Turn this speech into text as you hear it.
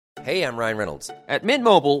Hey, I'm Ryan Reynolds. At Mint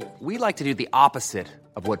Mobile, we like to do the opposite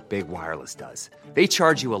of what Big Wireless does. They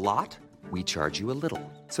charge you a lot, we charge you a little.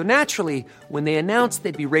 So naturally, when they announced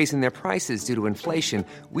they'd be raising their prices due to inflation,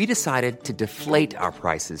 we decided to deflate our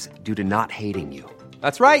prices due to not hating you.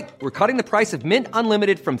 That's right. We're cutting the price of Mint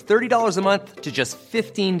Unlimited from $30 a month to just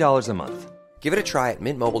 $15 a month. Give it a try at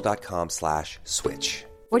mintmobile.com/switch.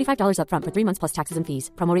 $45 up front for 3 months plus taxes and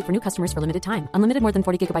fees. Promo rate for new customers for limited time. Unlimited more than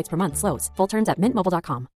 40 gigabytes per month. Slows full terms at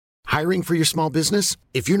mintmobile.com. Hiring for your small business?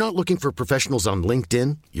 If you're not looking for professionals on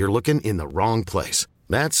LinkedIn, you're looking in the wrong place.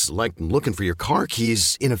 That's like looking for your car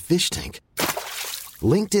keys in a fish tank.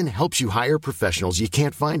 LinkedIn helps you hire professionals you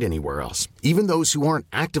can't find anywhere else, even those who aren't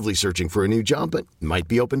actively searching for a new job but might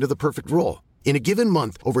be open to the perfect role. In a given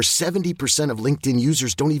month, over 70% of LinkedIn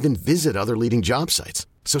users don't even visit other leading job sites.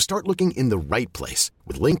 So start looking in the right place.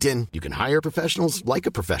 With LinkedIn, you can hire professionals like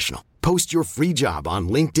a professional. Post your free job on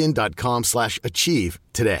linkedin.com/achieve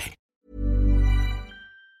today.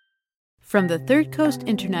 From the Third Coast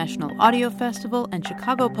International Audio Festival and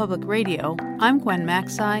Chicago Public Radio, I'm Gwen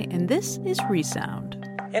Macsai, and this is Resound.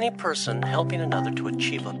 Any person helping another to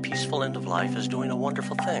achieve a peaceful end of life is doing a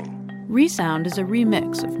wonderful thing. Resound is a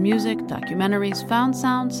remix of music, documentaries, found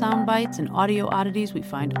sound, sound bites, and audio oddities we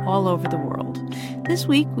find all over the world. This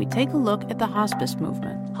week, we take a look at the hospice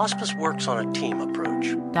movement. Hospice works on a team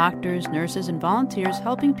approach. Doctors, nurses, and volunteers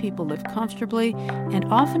helping people live comfortably and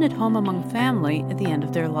often at home among family at the end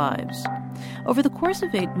of their lives. Over the course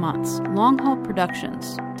of 8 months, Long Haul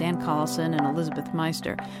Productions, Dan Collison and Elizabeth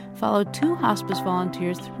Meister, followed 2 hospice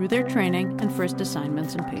volunteers through their training and first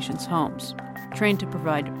assignments in patients' homes. Trained to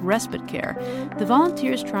provide respite care, the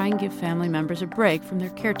volunteers try and give family members a break from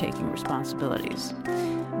their caretaking responsibilities.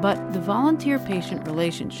 But the volunteer-patient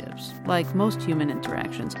relationships, like most human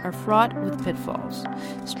interactions, are fraught with pitfalls.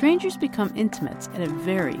 Strangers become intimates at a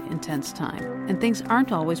very intense time, and things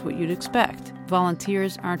aren't always what you'd expect.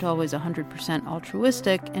 Volunteers aren't always 100%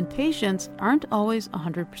 altruistic, and patients aren't always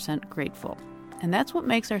 100% grateful. And that's what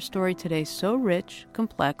makes our story today so rich,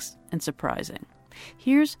 complex, and surprising.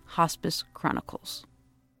 Here's Hospice Chronicles.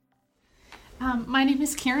 My name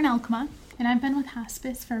is Karen Elkma, and I've been with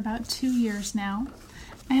Hospice for about 2 years now.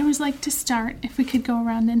 I always like to start, if we could go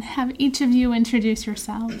around and have each of you introduce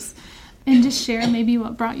yourselves and just share maybe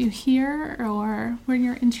what brought you here or where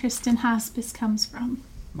your interest in hospice comes from.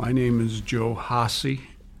 My name is Joe Hasse.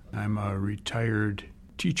 I'm a retired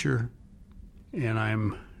teacher, and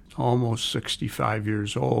I'm almost 65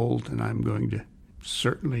 years old, and I'm going to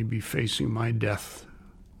certainly be facing my death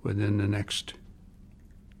within the next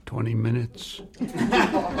 20 minutes.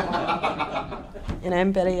 And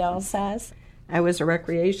I'm Betty Alsace. I was a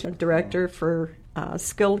recreation director for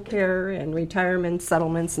skilled care and retirement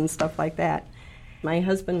settlements and stuff like that. My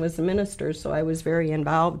husband was a minister, so I was very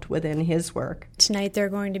involved within his work. Tonight there are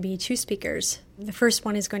going to be 2 speakers. The first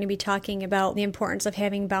one is going to be talking about the importance of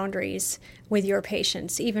having boundaries with your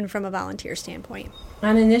patients, even from a volunteer standpoint.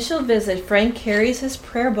 On initial visit, Frank carries his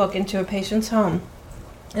prayer book into a patient's home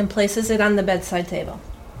and places it on the bedside table.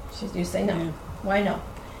 Should you say no? Yeah. Why no?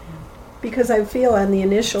 Because I feel on the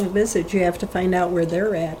initial visit you have to find out where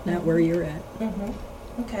they're at, not where you're at. Mm-hmm.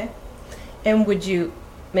 Okay. And would you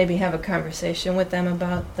maybe have a conversation with them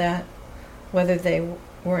about that, whether they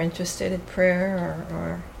were interested in prayer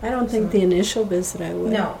or I don't think the initial visit I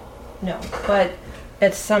would. No. But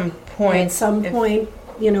at some point. At some point,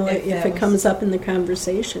 if it comes up in the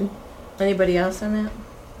conversation. Anybody else on that?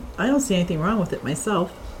 I don't see anything wrong with it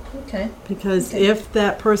myself. Okay. Because if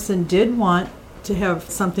that person did want to have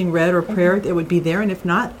something read or prayer, it would be there, and if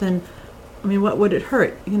not, then what would it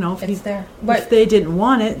hurt? It's there. If they didn't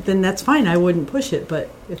want it, then that's fine. I wouldn't push it. But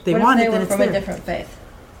if they want it, then it's there. What if they were from a different faith?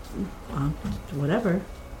 Whatever.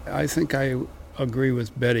 I think I agree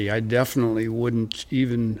with Betty. I definitely wouldn't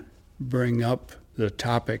even bring up the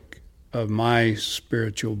topic of my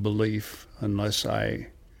spiritual belief unless I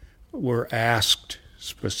were asked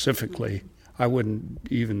specifically. I wouldn't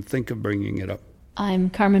even think of bringing it up. I'm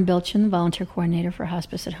Carmen Bilchin, the volunteer coordinator for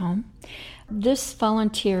Hospice at Home. This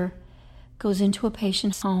volunteer goes into a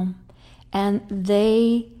patient's home and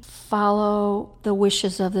they follow the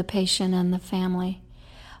wishes of the patient and the family.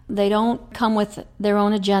 They don't come with their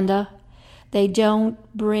own agenda. They don't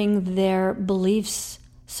bring their beliefs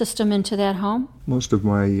system into that home. Most of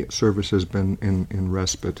my service has been in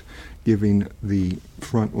respite, giving the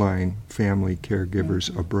frontline family caregivers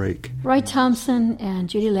a break. Roy Thompson and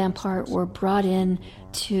Judy Lampart were brought in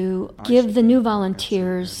to give the new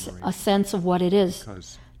volunteers a sense of what it is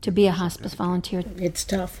to be a hospice volunteer. It's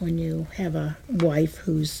tough when you have a wife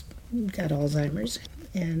who's got Alzheimer's,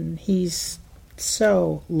 and he's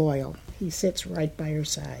so loyal. He sits right by her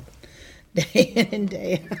side. day in and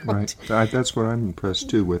day out. Right. That's what I'm impressed,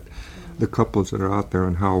 too, with the couples that are out there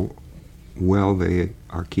and how well they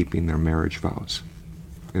are keeping their marriage vows.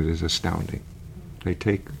 It is astounding. They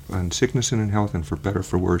take on sickness and in health, and for better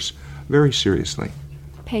for worse, very seriously.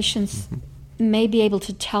 Patients may be able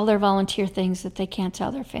to tell their volunteer things that they can't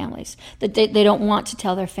tell their families, that they don't want to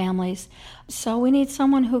tell their families. So we need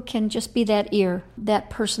someone who can just be that ear,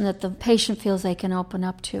 that person that the patient feels they can open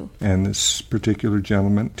up to. And this particular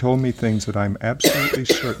gentleman told me things that I'm absolutely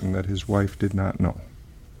certain that his wife did not know.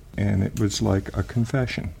 And it was like a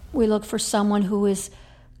confession. We look for someone who is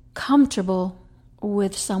comfortable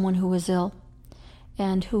with someone who is ill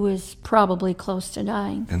and who is probably close to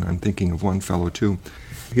dying. And I'm thinking of one fellow, too.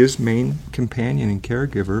 His main companion and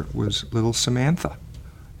caregiver was little Samantha,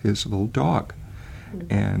 his little dog.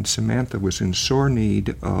 And Samantha was in sore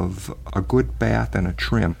need of a good bath and a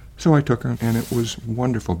trim. So I took her, and it was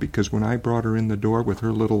wonderful, because when I brought her in the door with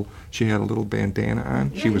her she had a little bandana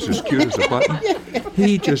on, she was as cute as a button.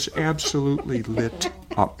 He just absolutely lit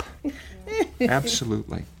up.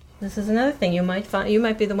 Absolutely. This is another thing. You might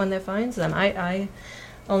be the one that finds them. I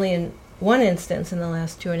only in one instance in the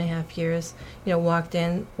last 2.5 years, walked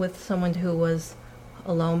in with someone who was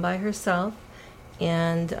alone by herself,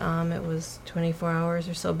 and it was 24 hours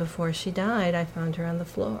or so before she died. I found her on the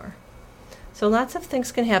floor. So lots of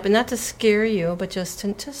things can happen, not to scare you, but just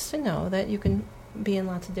to know that you can be in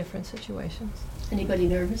lots of different situations. Anybody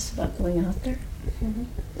nervous about going out there?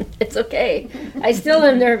 It's okay. I still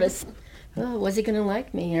am nervous. Oh, was he going to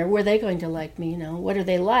like me, or were they going to like me? What are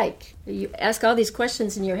they like? You ask all these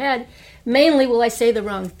questions in your head. Mainly, will I say the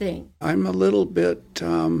wrong thing? I'm a little bit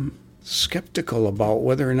skeptical about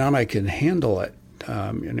whether or not I can handle it.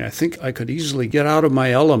 And I think I could easily get out of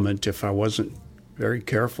my element if I wasn't very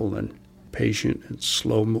careful and patient and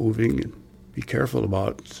slow-moving and be careful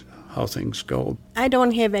about how things go. I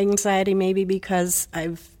don't have anxiety, maybe because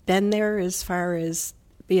I've been there as far as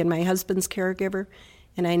being my husband's caregiver,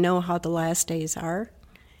 and I know how the last days are,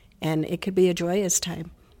 and it could be a joyous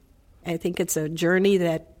time. I think it's a journey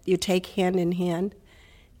that you take hand in hand,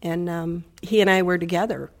 and he and I were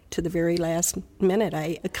together to the very last minute.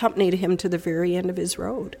 I accompanied him to the very end of his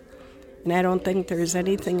road, and I don't think there's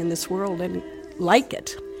anything in this world like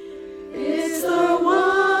it. It's the one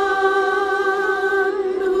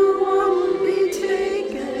who won't be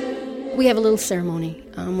taken. We have a little ceremony.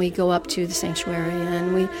 We go up to the sanctuary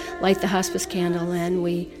and we light the hospice candle and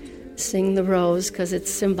we sing the rose because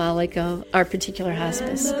it's symbolic of our particular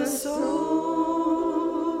hospice. And the soul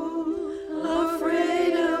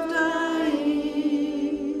afraid of dying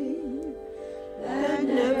that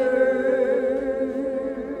never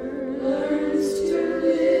learns to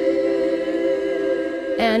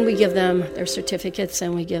live. And we give them their certificates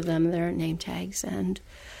and we give them their name tags and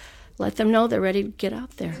let them know they're ready to get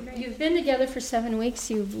out there. You've been together for 7 weeks.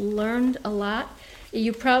 You've learned a lot.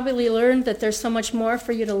 You probably learned that there's so much more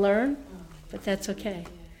for you to learn, but that's okay.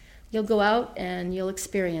 You'll go out and you'll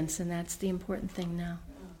experience, and that's the important thing now.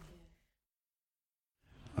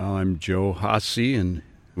 I'm Joe Hasse, and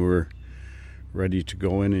we're ready to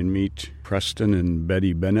go in and meet Preston and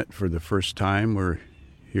Betty Bennett for the first time. We're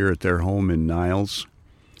here at their home in Niles,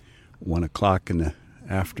 1 o'clock in the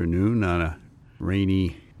afternoon on a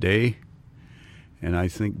rainy day, and I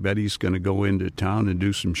think Betty's going to go into town and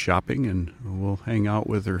do some shopping, and we'll hang out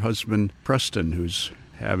with her husband Preston, who's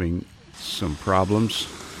having some problems,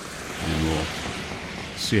 and we'll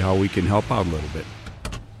see how we can help out a little bit.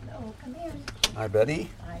 Oh, come in. Hi, Betty.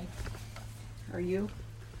 Hi. How are you?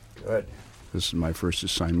 Good. This is my first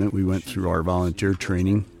assignment. We went through our volunteer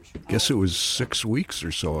training. Guess it was 6 weeks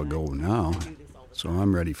or so ago now, so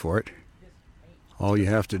I'm ready for it. All you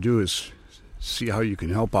have to do is see how you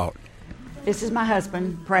can help out. This is my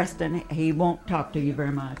husband, Preston. He won't talk to you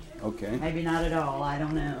very much. Okay. Maybe not at all. I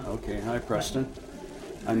don't know. Okay. Hi, Preston.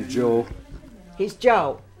 I'm Joe. He's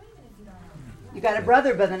Joe. You got a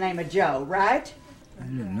brother by the name of Joe, right? I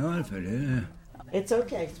don't know if it is. It's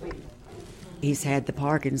okay, sweetie. He's had the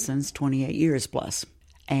Parkinson's 28 years plus.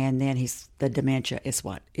 And then the dementia is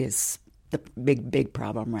what is the big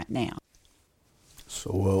problem right now.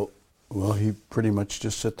 So, will he pretty much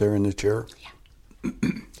just sit there in the chair? Yeah.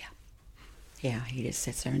 Yeah, he just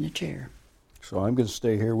sits there in the chair. So I'm going to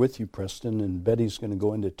stay here with you, Preston, and Betty's going to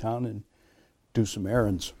go into town and do some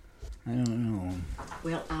errands. I don't know.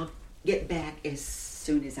 Well, I'll get back as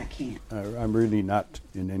soon as I can. I'm really not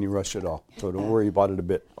in any rush at all, so don't worry about it a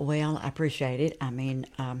bit. Well, I appreciate it. I mean,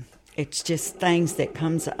 it's just things that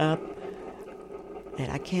comes up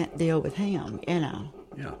that I can't deal with him, you know.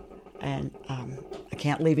 Yeah. And I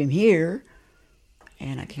can't leave him here,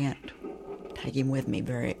 and I can't take him with me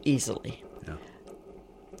very easily. Yeah.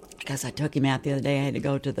 because I took him out the other day. I had to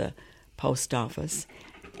go to the post office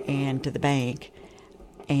and to the bank,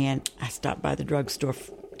 and I stopped by the drugstore,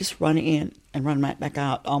 just run in and run right back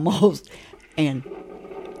out almost, and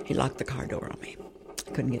he locked the car door on me.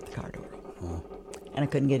 I couldn't get the car door open, and I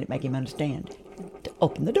couldn't make him understand to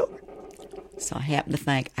open the door. So I happened to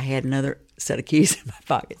think I had another set of keys in my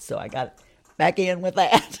pocket, so I got back in with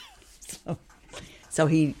that. So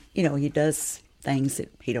he, he does things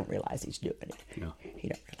that he don't realize he's doing it. Yeah. He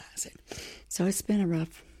don't realize it. So it's been a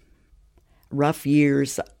rough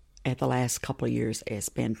years. At the last couple of years, it's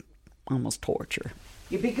been almost torture.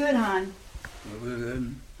 You be good, hon.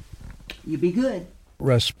 You be good.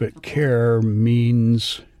 Respite care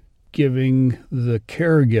means giving the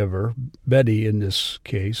caregiver, Betty in this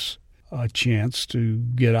case, a chance to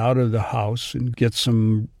get out of the house and get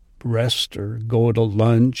some rest or go to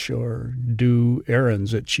lunch or do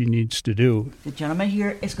errands that she needs to do. The gentleman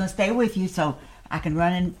here is going to stay with you so I can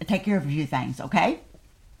run and take care of a few things, okay?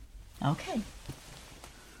 Okay.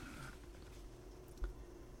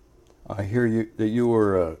 I hear that you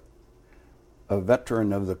were a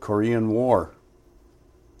veteran of the Korean War.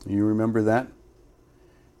 You remember that?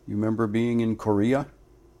 You remember being in Korea?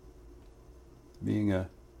 Being a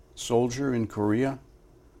soldier in Korea?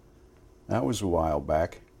 That was a while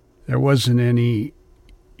back. There wasn't any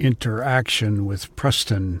interaction with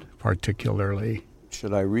Preston particularly.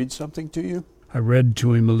 Should I read something to you? I read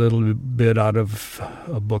to him a little bit out of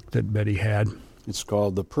a book that Betty had. It's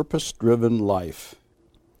called The Purpose-Driven Life.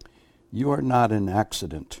 You are not an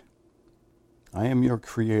accident. I am your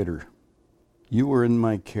creator. You were in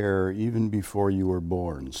my care even before you were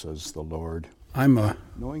born, says the Lord. I'm a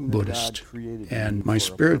Buddhist, and my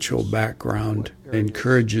spiritual background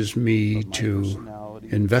encourages me to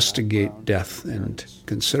investigate death and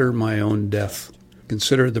consider my own death,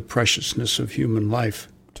 consider the preciousness of human life.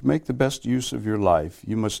 To make the best use of your life,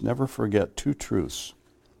 you must never forget two truths.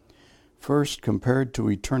 First, compared to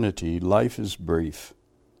eternity, life is brief.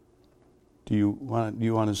 Do you want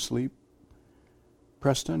to sleep,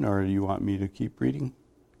 Preston, or do you want me to keep reading?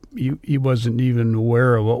 He wasn't even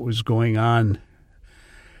aware of what was going on,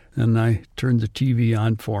 and I turned the TV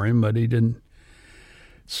on for him, but he didn't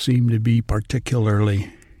seem to be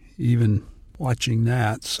particularly even watching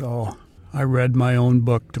that. So I read my own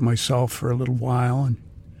book to myself for a little while,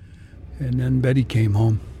 and then Betty came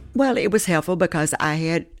home. Well, it was helpful because I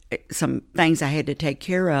had some things I had to take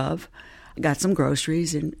care of. Got some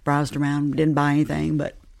groceries and browsed around, didn't buy anything,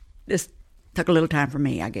 but this took a little time for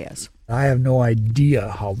me, I guess. I have no idea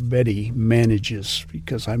how Betty manages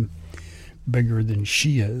because I'm bigger than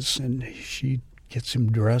she is, and she gets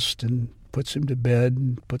him dressed and puts him to bed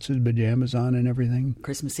and puts his pajamas on and everything.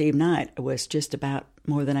 Christmas Eve night was just about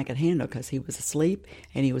more than I could handle because he was asleep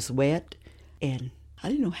and he was wet, and I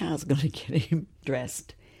didn't know how I was going to get him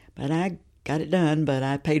dressed, but I got it done, but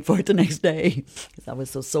I paid for it the next day because I was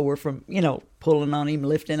so sore from, pulling on him,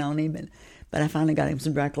 lifting on him, but I finally got him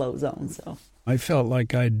some dry clothes on. So I felt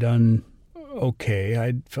like I'd done okay.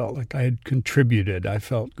 I felt like I had contributed. I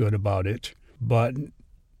felt good about it, but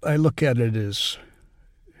I look at it as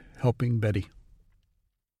helping Betty.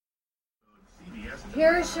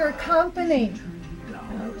 Here's your company.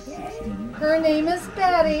 Her name is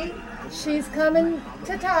Betty. She's coming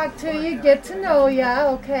to talk to you, get to know you,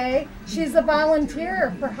 okay? She's a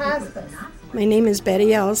volunteer for hospice. My name is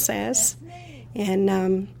Betty Alsace, and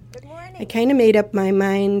I kind of made up my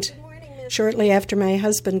mind shortly after my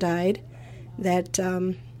husband died that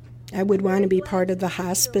I would want to be part of the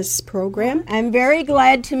hospice program. I'm very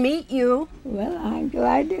glad to meet you. Well, I'm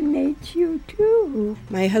glad to meet you, too.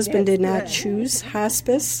 My husband did not choose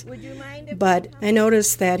hospice, but I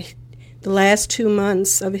noticed that the last 2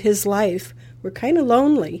 months of his life were kind of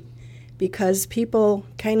lonely because people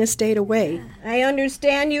kind of stayed away. I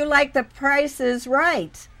understand you like The Price is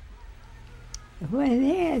Right. When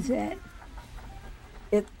is it?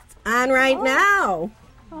 It's on right now.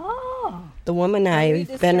 Oh. The woman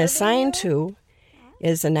I've been assigned to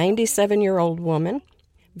is a 97-year-old woman,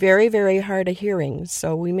 very, very hard of hearing,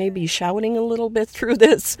 so we may be shouting a little bit through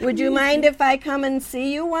this. Would you mind if I come and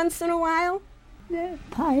see you once in a while? The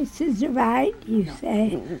price is right, you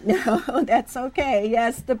say? No, that's okay.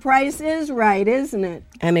 Yes, the price is right, isn't it?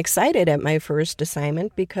 I'm excited at my first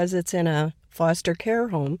assignment because it's in a foster care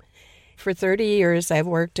home. For 30 years, I've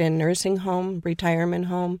worked in nursing home, retirement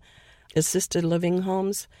home, assisted living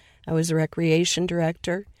homes. I was a recreation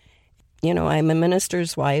director. I'm a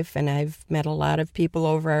minister's wife, and I've met a lot of people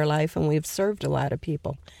over our life, and we've served a lot of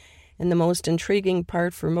people. And the most intriguing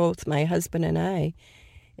part for both my husband and I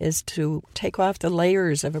is to take off the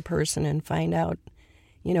layers of a person and find out,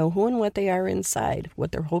 who and what they are inside,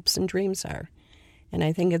 what their hopes and dreams are. And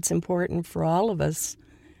I think it's important for all of us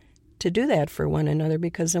to do that for one another,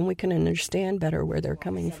 because then we can understand better where they're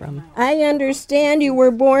coming from. I understand you were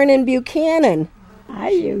born in Buchanan. I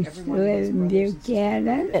used to live in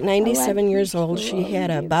Buchanan. At 97 years old, she had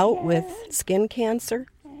a bout with skin cancer,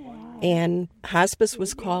 and hospice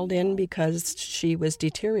was called in because she was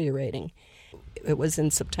deteriorating. It was in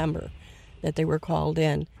September that they were called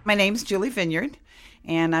in. My name's Julie Vineyard,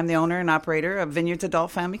 and I'm the owner and operator of Vineyard's Adult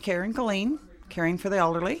Family Care in Killeen, caring for the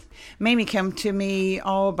elderly. Mamie came to me,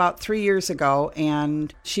 about 3 years ago,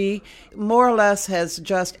 and she more or less has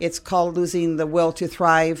just, it's called losing the will to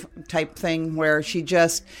thrive type thing, where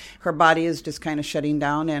her body is just kind of shutting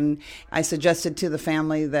down. And I suggested to the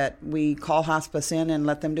family that we call hospice in and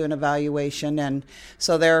let them do an evaluation. And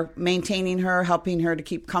so they're maintaining her, helping her to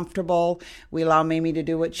keep comfortable. We allow Mamie to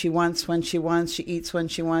do what she wants when she wants. She eats when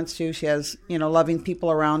she wants to. She has, loving people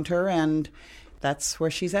around her, and that's where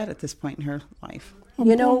she's at this point in her life.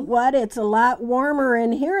 You know what? It's a lot warmer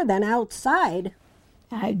in here than outside.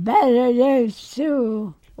 I bet it is,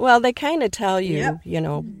 too. Well, they kind of tell you,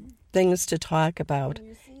 things to talk about.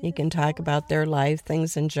 You can talk about their life,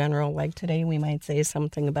 things in general. Like today, we might say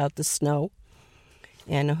something about the snow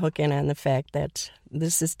and hook in on the fact that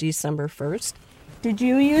this is December 1st. Did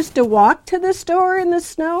you used to walk to the store in the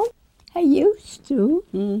snow? I used to.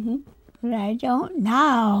 Mm-hmm. But I don't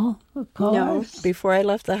now, of course. No, before I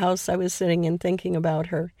left the house, I was sitting and thinking about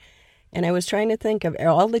her. And I was trying to think of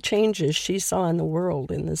all the changes she saw in the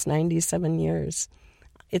world in this 97 years.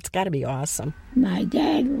 It's got to be awesome. My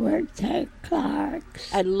dad worked at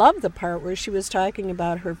Clark's. I love the part where she was talking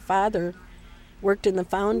about her father worked in the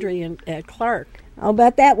foundry at Clark. I'll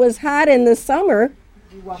bet that was hot in the summer.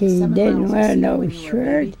 He didn't wear no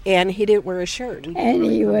shirt. And he didn't wear a shirt. And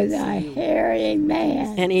he was a hairy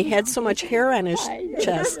man. And he had so much hair on his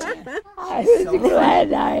chest. I was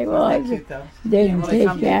glad I didn't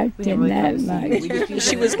take after him that much.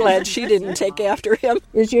 She was glad she didn't take after him.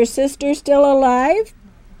 Is your sister still alive?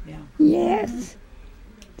 Yes.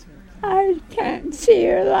 I can't see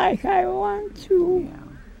her like I want to.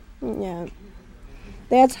 Yeah.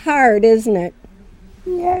 That's hard, isn't it?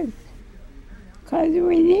 Yes. Because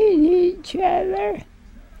we need each other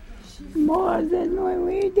more than when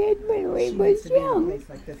we did when we was young.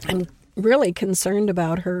 I'm really concerned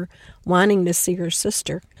about her wanting to see her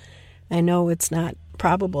sister. I know it's not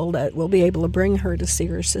probable that we'll be able to bring her to see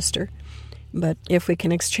her sister, but if we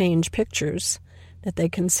can exchange pictures that they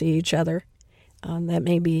can see each other, that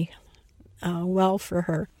may be well for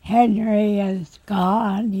her. Henry is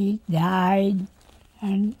gone. He died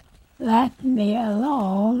and left me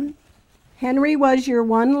alone. Henry was your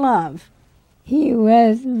one love. He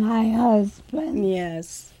was my husband.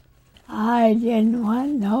 Yes. I didn't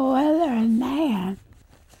want no other man.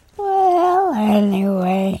 Well,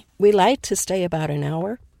 anyway. We like to stay about an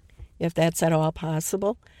hour, if that's at all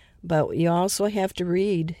possible. But you also have to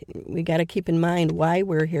read. We got to keep in mind why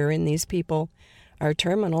we're here, and these people are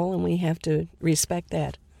terminal, and we have to respect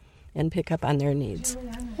that and pick up on their needs.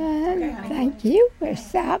 Thank you for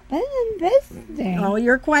stopping and visiting. Oh,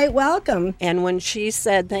 you're quite welcome. And when she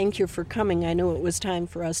said thank you for coming, I knew it was time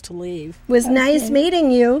for us to leave. It was nice meeting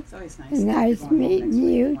you. It's always nice. Nice meeting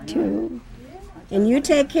you, too. And you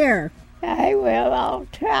take care. I will. I'll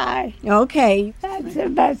try. Okay. That's the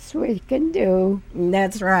best we can do.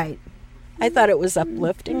 That's right. I thought it was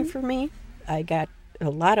uplifting for me. I got a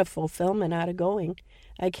lot of fulfillment out of going.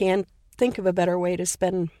 I can't think of a better way to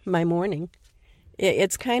spend my morning.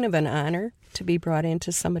 It's kind of an honor to be brought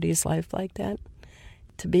into somebody's life like that,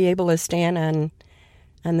 to be able to stand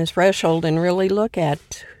on this threshold and really look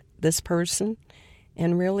at this person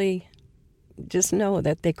and really just know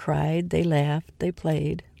that they cried, they laughed, they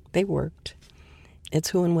played, they worked. It's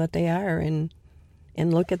who and what they are, and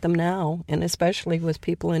look at them now, and especially with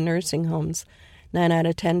people in nursing homes. 9 out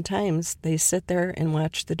of 10 times they sit there and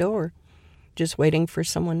watch the door, just waiting for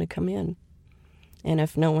someone to come in. And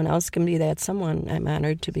if no one else can be that someone, I'm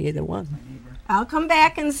honored to be the one. I'll come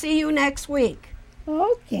back and see you next week.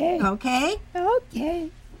 Okay. Okay?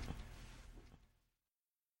 Okay.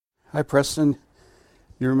 Hi, Preston.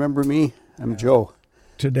 You remember me? I'm Joe.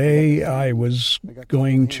 Today I was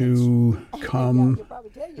going to come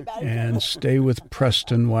and stay with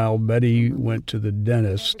Preston while Betty went to the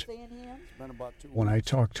dentist. When I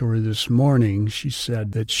talked to her this morning, she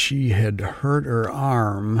said that she had hurt her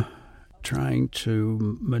arm trying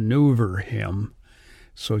to maneuver him,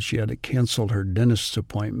 so she had to cancel her dentist's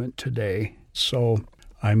appointment today. So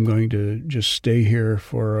I'm going to just stay here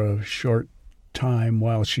for a short time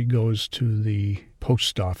while she goes to the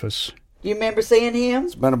post office. You remember seeing him?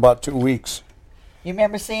 It's been about 2 weeks. You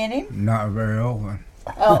remember seeing him? Not very often.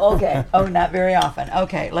 Oh, okay. Oh, not very often.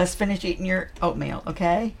 Okay, let's finish eating your oatmeal,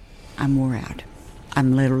 okay? I'm wore out.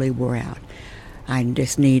 I'm literally wore out. I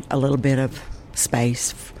just need a little bit of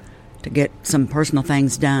space to get some personal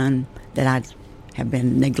things done that I have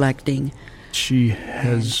been neglecting. She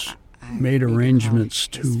has made arrangements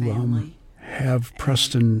to have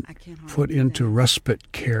Preston put into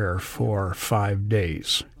respite care for 5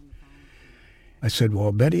 days. I said,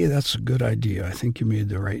 well, Betty, that's a good idea. I think you made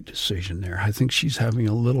the right decision there. I think she's having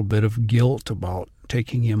a little bit of guilt about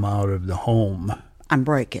taking him out of the home. I'm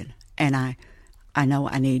breaking, and I know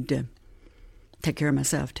I need to take care of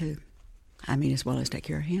myself, too. I mean, as well as take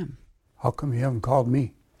care of him. How come you haven't called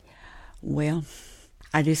me? Well,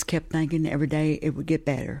 I just kept thinking every day it would get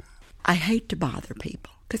better. I hate to bother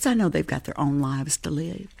people, because I know they've got their own lives to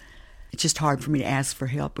live. It's just hard for me to ask for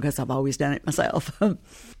help because I've always done it myself.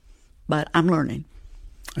 But I'm learning.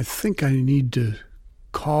 I think I need to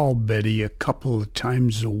call Betty a couple of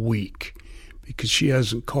times a week because she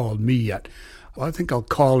hasn't called me yet. Well, I think I'll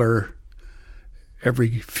call her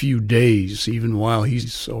every few days, even while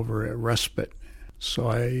he's over at respite. So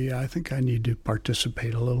I think I need to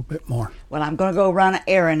participate a little bit more. Well, I'm going to go run an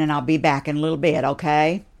errand, and I'll be back in a little bit,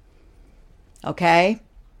 okay? Okay?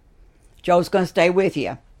 Joe's going to stay with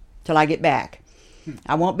you till I get back.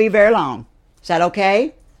 I won't be very long. Is that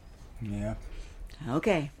okay? Yeah.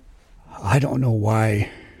 Okay. I don't know why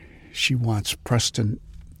she wants Preston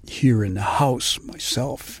here in the house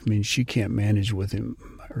myself. I mean, she can't manage with him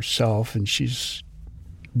herself, and she's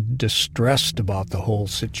distressed about the whole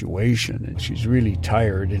situation, and she's really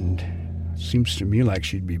tired, and it seems to me like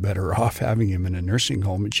she'd be better off having him in a nursing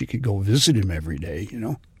home and she could go visit him every day, you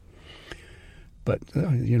know. But, there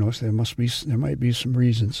might be some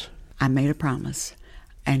reasons. I made a promise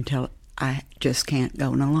until I just can't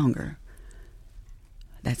go no longer.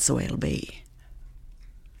 That's the way it'll be.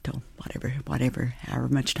 Till whatever, however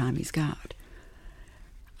much time he's got.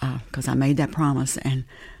 Because I made that promise, and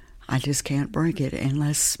I just can't break it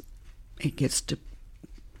unless it gets to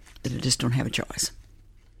that I just don't have a choice.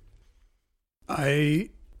 I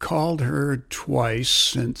called her twice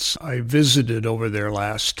since I visited over there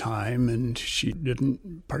last time, and she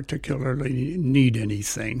didn't particularly need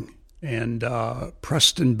anything. And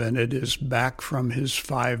Preston Bennett is back from his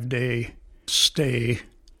 5-day stay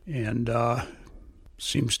and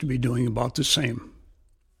seems to be doing about the same.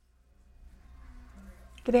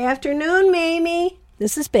 Good afternoon, Mamie.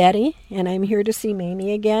 This is Betty, and I'm here to see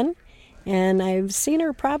Mamie again. And I've seen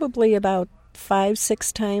her probably about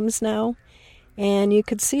 5-6 times now. And you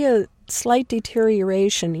could see a slight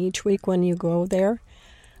deterioration each week when you go there.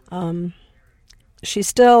 She's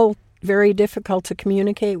still very difficult to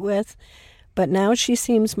communicate with, but now she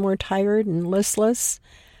seems more tired and listless.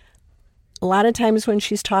 A lot of times when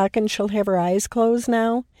she's talking, she'll have her eyes closed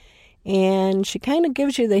now, and she kind of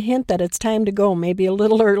gives you the hint that it's time to go, maybe a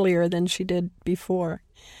little earlier than she did before.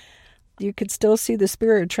 You could still see the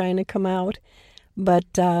spirit trying to come out, but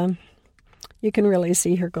you can really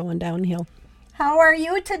see her going downhill. How are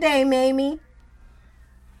you today, Mamie?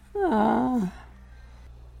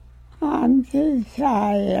 I'm too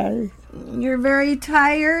tired. You're very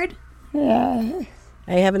tired? Yes.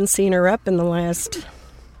 I haven't seen her up in the last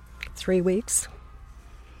 3 weeks.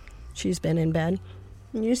 She's been in bed.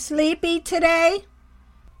 You sleepy today?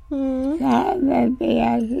 Thought maybe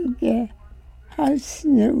I could get a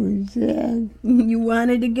snooze in. You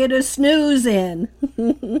wanted to get a snooze in.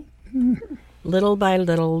 Little by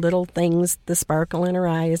little things, the sparkle in her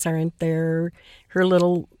eyes aren't there. Her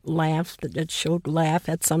little laugh, that she'll laugh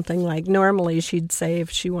at something like normally she'd say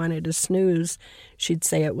if she wanted to snooze, she'd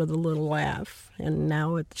say it with a little laugh. And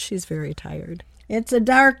now she's very tired. It's a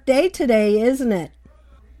dark day today, isn't it?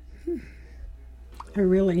 I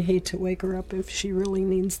really hate to wake her up if she really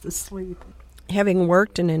needs the sleep. Having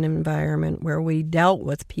worked in an environment where we dealt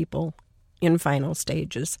with people in final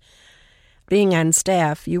stages, being on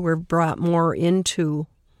staff, you were brought more into,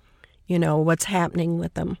 what's happening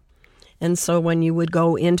with them. And so when you would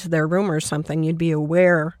go into their room or something, you'd be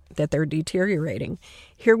aware that they're deteriorating.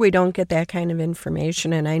 Here we don't get that kind of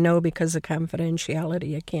information, and I know because of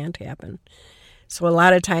confidentiality it can't happen. So a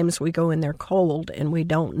lot of times we go in there cold and we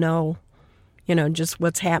don't know, just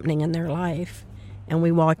what's happening in their life. And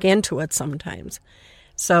we walk into it sometimes.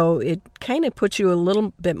 So it kind of puts you a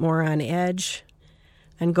little bit more on edge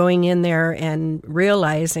and going in there and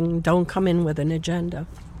realizing don't come in with an agenda.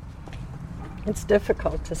 It's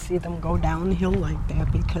difficult to see them go downhill like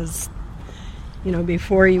that because,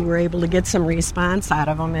 before you were able to get some response out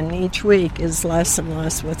of them, and each week is less and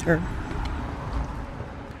less with her.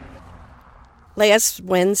 Last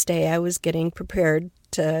Wednesday, I was getting prepared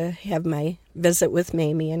to have my visit with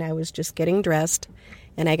Mamie, and I was just getting dressed,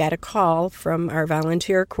 And I got a call from our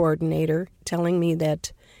volunteer coordinator telling me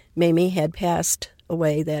that Mamie had passed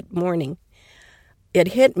away that morning. It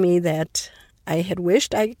hit me that I had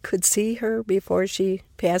wished I could see her before she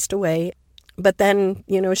passed away. But then,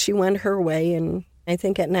 she went her way, and I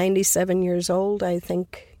think at 97 years old, I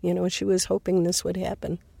think, she was hoping this would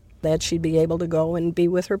happen, that she'd be able to go and be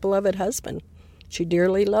with her beloved husband. She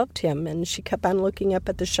dearly loved him, and she kept on looking up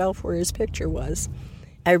at the shelf where his picture was.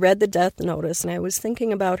 I read the death notice, and I was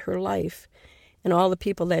thinking about her life and all the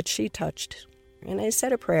people that she touched. And I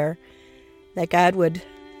said a prayer that God would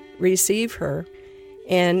receive her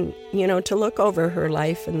and, to look over her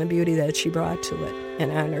life and the beauty that she brought to it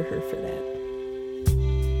and honor her for that.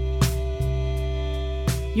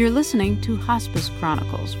 You're listening to Hospice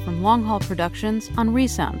Chronicles from Long Haul Productions on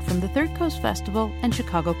ReSound from the Third Coast Festival and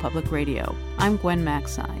Chicago Public Radio. I'm Gwen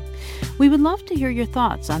Maxey. We would love to hear your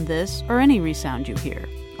thoughts on this or any ReSound you hear.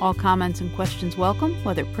 All comments and questions welcome,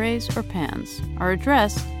 whether praise or pans. Our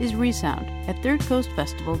address is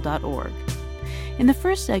resound@thirdcoastfestival.org. In the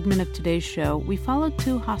first segment of today's show, we followed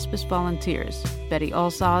two hospice volunteers, Betty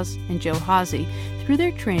Alsaz and Joe Haase, through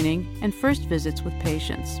their training and first visits with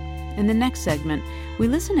patients. In the next segment, we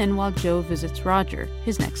listen in while Joe visits Roger,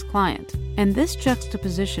 his next client. And this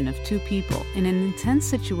juxtaposition of two people in an intense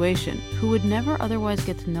situation who would never otherwise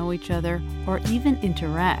get to know each other or even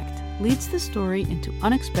interact leads the story into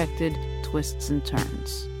unexpected twists and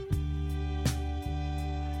turns.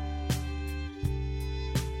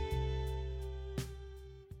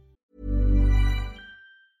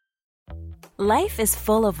 Life is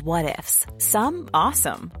full of what-ifs. Some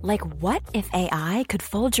awesome, like what if AI could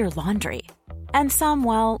fold your laundry? And some,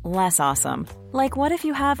 well, less awesome, like what if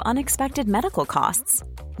you have unexpected medical costs?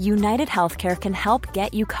 United Healthcare can help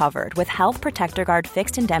get you covered with Health Protector Guard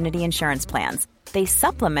fixed indemnity insurance plans. They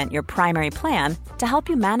supplement your primary plan to help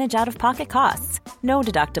you manage out-of-pocket costs. No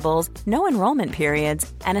deductibles, no enrollment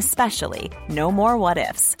periods, and especially no more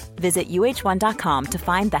what-ifs. Visit uh1.com to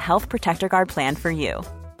find the Health Protector Guard plan for you.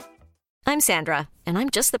 I'm Sandra, and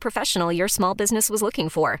I'm just the professional your small business was looking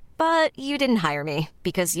for. But you didn't hire me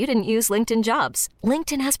because you didn't use LinkedIn Jobs.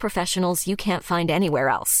 LinkedIn has professionals you can't find anywhere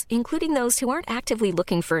else, including those who aren't actively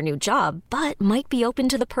looking for a new job, but might be open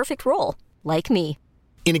to the perfect role, like me.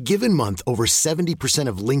 In a given month, over 70%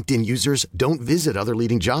 of LinkedIn users don't visit other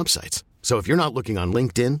leading job sites. So if you're not looking on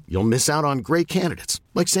LinkedIn, you'll miss out on great candidates,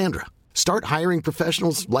 like Sandra. Start hiring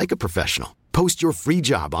professionals like a professional. Post your free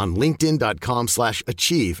job on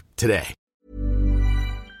linkedin.com/achieve today.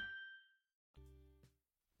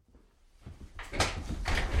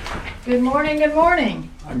 Good morning, good morning.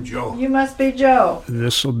 I'm Joe. You must be Joe.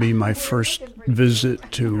 This will be my first visit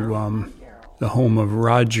to the home of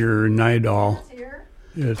Roger Nydal.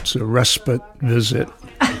 It's a respite visit.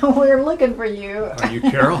 We're looking for you. Are you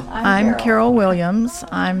Carol? I'm Carol Williams.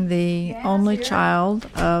 I'm the only child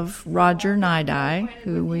of Roger Nydal,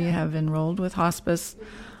 who we have enrolled with hospice.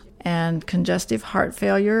 And congestive heart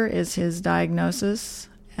failure is his diagnosis.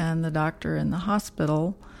 And the doctor in the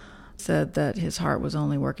hospital said that his heart was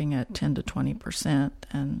only working at 10 to 20%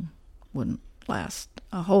 and wouldn't last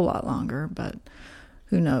a whole lot longer, but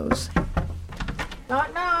who knows.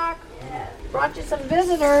 Knock, knock. Brought you some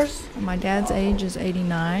visitors. My dad's age is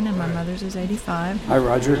 89 and my mother's is 85. Hi,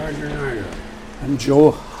 Roger. I'm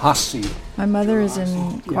Joe Haase. My mother is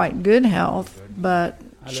in quite good health, but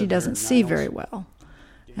she doesn't see very well.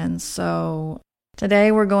 And so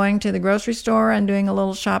today we're going to the grocery store and doing a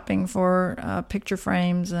little shopping for picture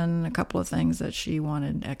frames and a couple of things that she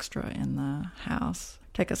wanted extra in the house.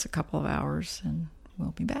 Take us a couple of hours and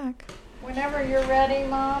we'll be back. Whenever you're ready,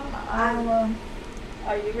 Mom, I'll...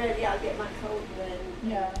 Are you ready? I'll get my coat ready.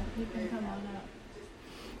 Yeah, you can come on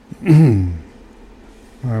up.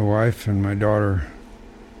 My wife and my daughter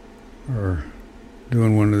are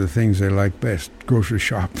doing one of the things they like best, grocery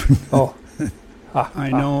shopping. Oh. I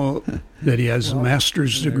know that he has a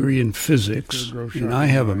master's degree in physics, and I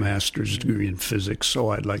have a master's degree in physics, so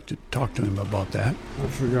I'd like to talk to him about that.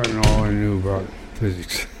 I've forgotten all I knew about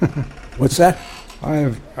physics. What's that?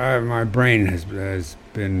 My brain has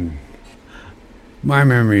been... My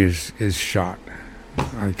memory is shot.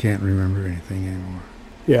 I can't remember anything anymore.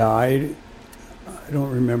 Yeah, I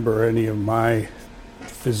don't remember any of my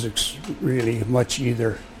physics really much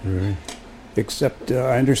either. Really? Except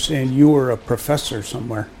I understand you were a professor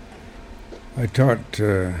somewhere. I taught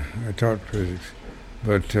physics,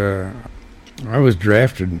 but I was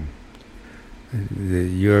drafted.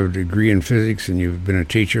 You have a degree in physics and you've been a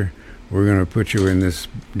teacher. We're going to put you in this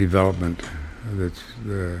development. That's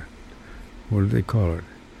the... What do they call it? It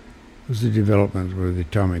was the development with the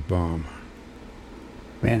atomic bomb.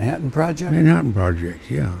 Manhattan Project? Manhattan Project,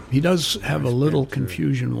 yeah. He does have a little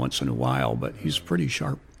confusion once in a while, but he's pretty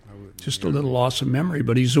sharp. Just a little loss of memory,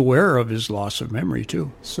 but he's aware of his loss of memory,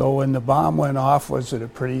 too. So when the bomb went off, was it a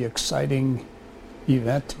pretty exciting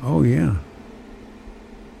event? Oh, yeah.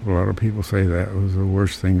 A lot of people say that was the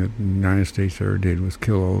worst thing that the United States ever did, was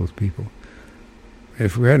kill all those people.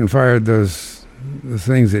 If we hadn't fired the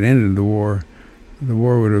things that ended the war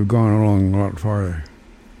would have gone along a lot farther.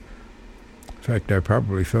 In fact, I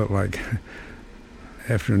probably felt like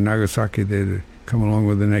after Nagasaki they'd come along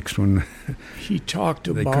with the next one. He talked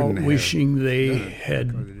about wishing they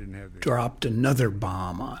had dropped another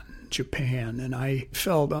bomb on Japan, and I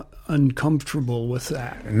felt uncomfortable with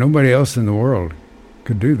that. And nobody else in the world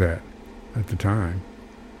could do that at the time.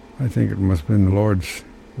 I think it must have been the Lord's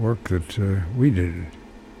work that we did it.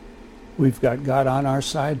 We've got God on our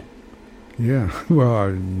side? Yeah, well,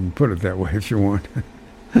 I put it that way if you want.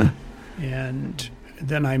 And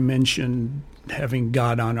then I mentioned having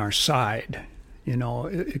God on our side,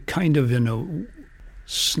 kind of in a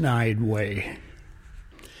snide way.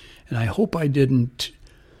 And I hope I didn't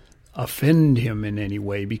offend him in any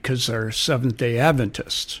way, because they're Seventh-day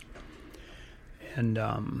Adventists. And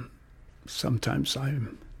sometimes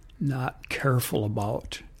I'm not careful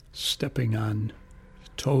about stepping on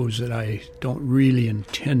toes that I don't really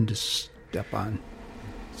intend to step on.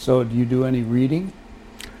 So do you do any reading?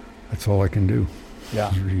 That's all I can do.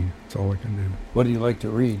 Yeah. Read. That's all I can do. What do you like to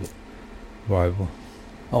read? Bible.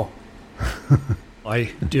 Oh.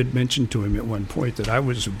 I did mention to him at one point that I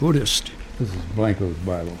was a Buddhist. This is Blanco's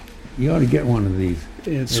Bible. You ought to get one of these.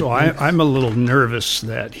 And so I'm a little nervous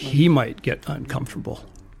that he might get uncomfortable.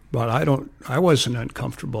 But I wasn't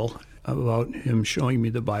uncomfortable about him showing me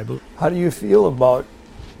the Bible. How do you feel about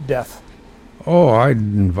death? Oh, I'd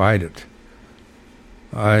invite it.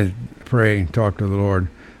 I pray, talk to the Lord.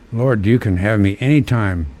 Lord, you can have me any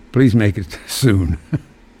time. Please make it soon.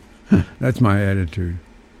 That's my attitude.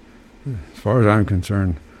 As far as I'm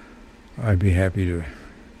concerned, I'd be happy to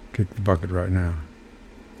kick the bucket right now.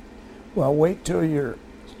 Well, wait till your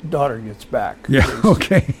daughter gets back. Yeah,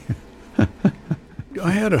 okay.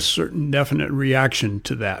 I had a certain definite reaction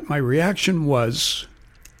to that. My reaction was,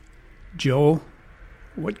 Joe,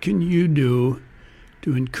 what can you do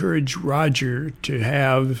to encourage Roger to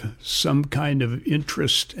have some kind of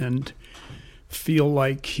interest and feel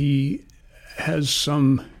like he has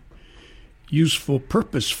some useful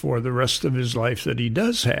purpose for the rest of his life that he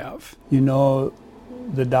does have? You know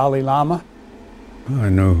the Dalai Lama? I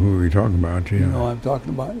know who you're talking about, yeah. You know what I'm talking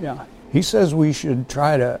about? Yeah. He says we should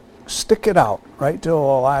try to stick it out right till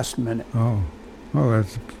the last minute. Oh, well,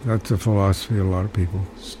 that's the philosophy of a lot of people.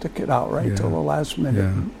 Stick it out right till the last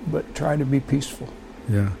minute, but try to be peaceful.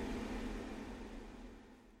 Yeah.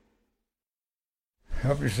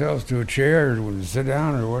 Help yourselves to a chair or sit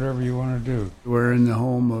down or whatever you want to do. We're in the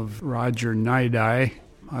home of Roger Naidai.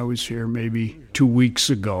 I was here maybe 2 weeks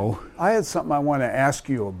ago. I had something I want to ask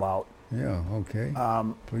you about. Yeah, okay.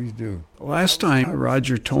 Please do. Last time,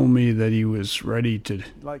 Roger told me that he was ready to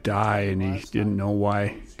die and he didn't know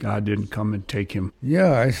why God didn't come and take him.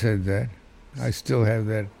 Yeah, I said that. I still have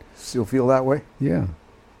that. Still feel that way? Yeah.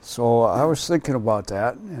 So I was thinking about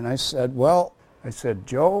that, and I said,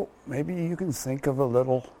 Joe, maybe you can think of a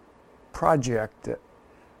little project that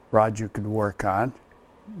Roger could work on,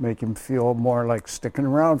 make him feel more like sticking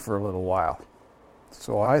around for a little while.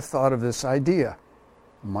 So I thought of this idea.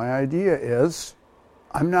 My idea is,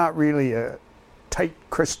 I'm not really a tight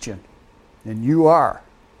Christian, and you are.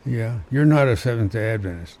 Yeah, you're not a Seventh-day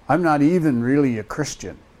Adventist. I'm not even really a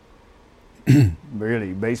Christian.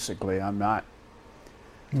 Really, basically, I'm not.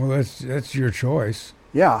 Well, that's your choice.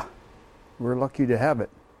 Yeah, we're lucky to have it.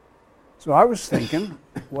 So I was thinking,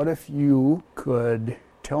 what if you could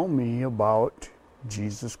tell me about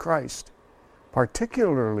Jesus Christ,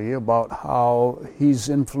 particularly about how he's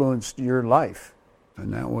influenced your life?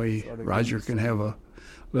 And that way Roger can have a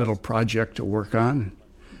little project to work on,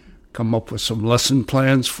 come up with some lesson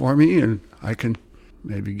plans for me, and I can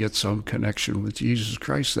maybe get some connection with Jesus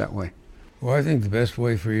Christ that way. Well, I think the best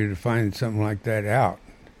way for you to find something like that out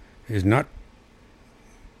is not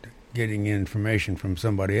getting information from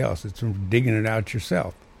somebody else. It's from digging it out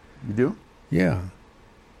yourself. You do? Yeah.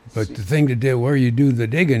 But the thing to do where you do the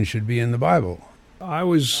digging should be in the Bible. I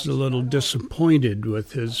was a little disappointed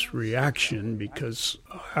with his reaction because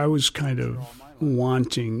I was kind of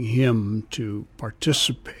wanting him to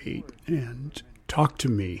participate and talk to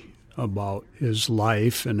me about his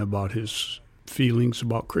life and about his feelings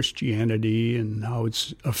about Christianity and how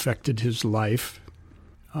it's affected his life.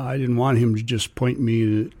 I didn't want him to just point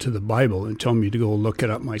me to the Bible and tell me to go look it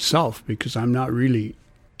up myself, because I'm not really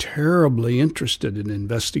terribly interested in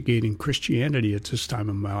investigating Christianity at this time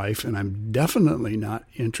of my life, and I'm definitely not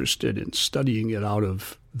interested in studying it out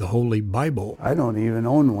of the Holy Bible. I don't even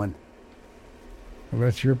own one. Well,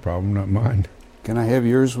 that's your problem, not mine. Can I have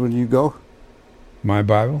yours when you go? My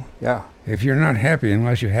Bible? Yeah. If you're not happy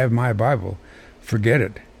unless you have my Bible, forget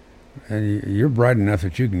it. And you're bright enough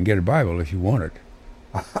that you can get a Bible if you want it.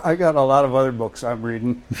 I got a lot of other books I'm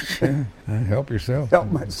reading. Yeah, help yourself.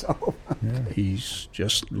 Help myself. Yeah. He's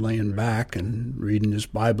just laying back and reading his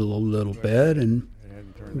Bible a little bit and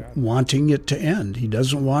wanting it to end. He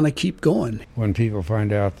doesn't want to keep going. When people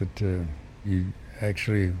find out that you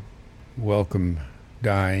actually welcome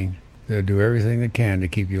dying, they'll do everything they can to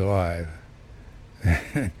keep you alive.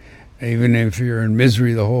 Even if you're in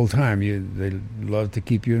misery the whole time, they love to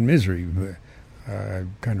keep you in misery. But I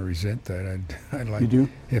kind of resent that. I'd like. You do?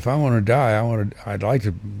 If I want to die, I'd like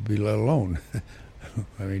to be let alone.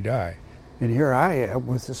 Let me die. And here I am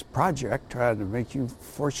with this project trying to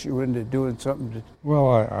force you into doing something.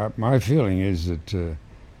 Well, my feeling is that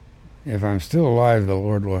if I'm still alive, the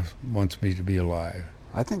Lord wants me to be alive.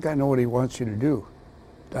 I think I know what He wants you to do.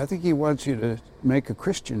 I think He wants you to make a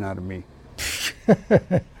Christian out of me.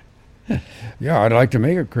 Yeah, I'd like to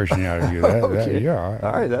make a Christian out of you. Okay. Yeah.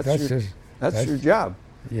 All right, that's your job.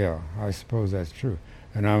 Yeah, I suppose that's true.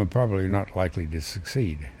 And I'm probably not likely to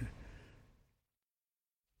succeed.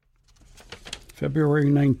 February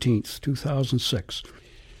 19th, 2006.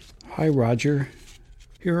 Hi, Roger.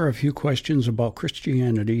 Here are a few questions about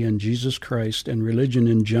Christianity and Jesus Christ and religion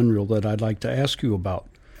in general that I'd like to ask you about.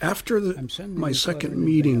 After my second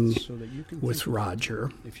meeting with Roger,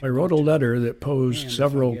 I wrote a letter that posed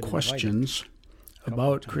several questions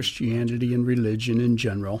about Christianity and religion in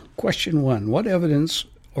general. Question 1, what evidence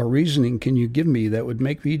or reasoning can you give me that would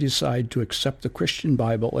make me decide to accept the Christian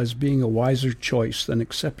Bible as being a wiser choice than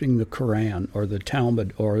accepting the Quran or the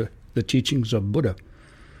Talmud or the teachings of Buddha?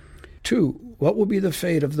 2, what will be the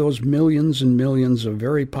fate of those millions and millions of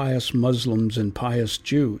very pious Muslims and pious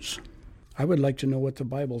Jews? I would like to know what the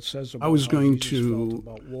Bible says about. I was going to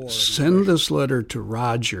send this letter to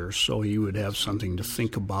Roger so he would have something to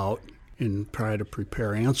think about and try to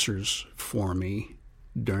prepare answers for me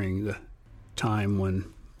during the time when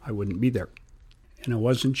I wouldn't be there. And I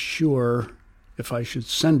wasn't sure if I should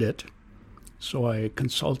send it, so I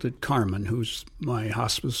consulted Carmen, who's my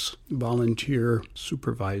hospice volunteer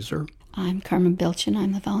supervisor. I'm Carmen Bilchin.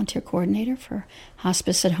 I'm the volunteer coordinator for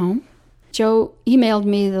Hospice at Home. Joe emailed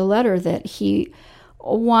me the letter that he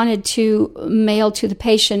wanted to mail to the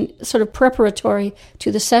patient, sort of preparatory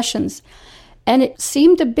to the sessions. And it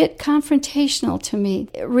seemed a bit confrontational to me.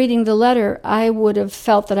 Reading the letter, I would have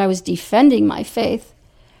felt that I was defending my faith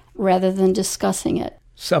rather than discussing it.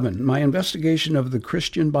 7, my investigation of the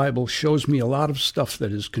Christian Bible shows me a lot of stuff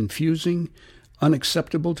that is confusing,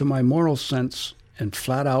 unacceptable to my moral sense, and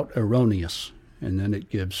flat out erroneous. And then it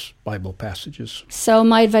gives Bible passages. So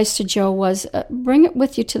my advice to Joe was bring it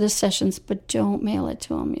with you to the sessions, but don't mail it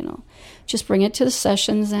to him, Just bring it to the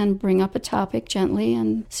sessions and bring up a topic gently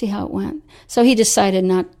and see how it went. So he decided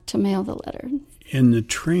not to mail the letter. In the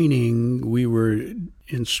training, we were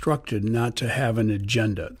instructed not to have an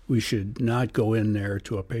agenda. We should not go in there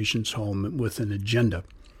to a patient's home with an agenda.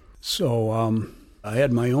 So I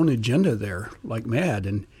had my own agenda there, like mad,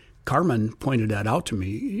 and Carmen pointed that out to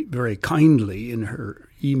me very kindly in her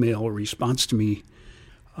email response to me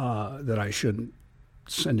that I shouldn't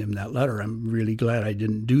send him that letter. I'm really glad I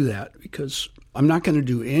didn't do that because I'm not going to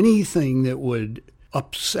do anything that would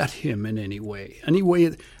upset him in any way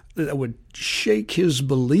that would shake his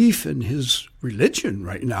belief in his religion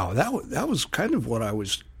right now. That was kind of what I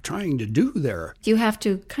was trying to do there. You have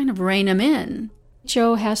to kind of rein him in.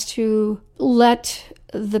 Joe has to let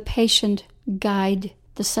the patient guide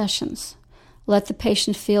the sessions. Let the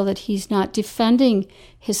patient feel that he's not defending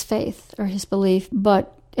his faith or his belief,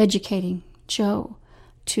 but educating Joe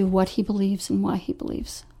to what he believes and why he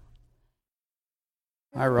believes.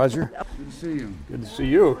 Hi, Roger. Good to see you. Good to see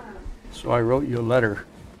you. So I wrote you a letter,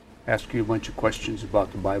 asking you a bunch of questions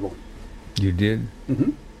about the Bible. You did?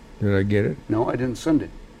 Mm-hmm. Did I get it? No, I didn't send it.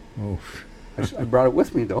 Oh. I brought it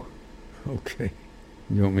with me, though. Okay.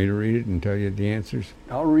 You want me to read it and tell you the answers?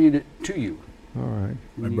 I'll read it to you. All right.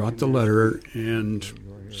 I brought the letter and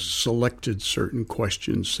selected certain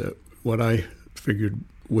questions that what I figured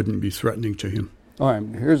wouldn't be threatening to him. All right,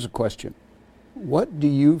 here's a question. What do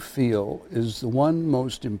you feel is the one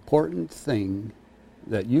most important thing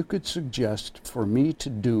that you could suggest for me to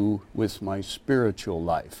do with my spiritual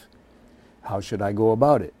life? How should I go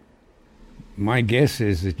about it? My guess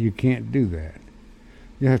is that you can't do that.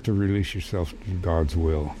 You have to release yourself to God's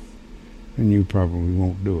will, and you probably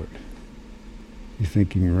won't do it. You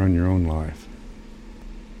think you can run your own life.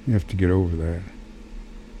 You have to get over that.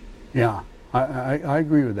 Yeah, I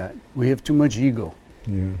agree with that. We have too much ego.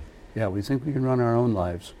 Yeah. Yeah, we think we can run our own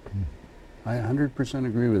lives. I 100%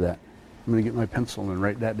 agree with that. I'm going to get my pencil and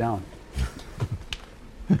write that down.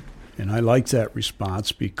 And I like that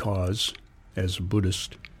response because, as a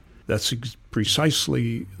Buddhist, that's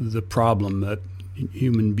precisely the problem that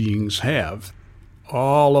human beings have.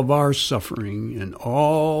 All of our suffering and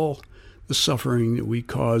all the suffering that we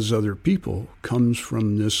cause other people comes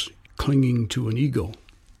from this clinging to an ego.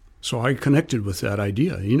 So I connected with that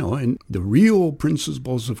idea, and the real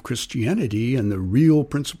principles of Christianity and the real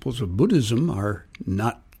principles of Buddhism are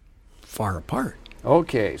not far apart.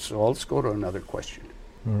 Okay, so let's go to another question.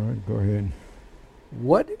 All right, go ahead.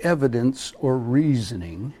 What evidence or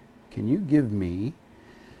reasoning can you give me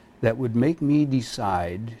that would make me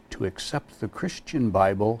decide to accept the Christian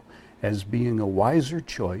Bible as being a wiser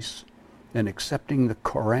choice than accepting the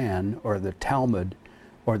Koran or the Talmud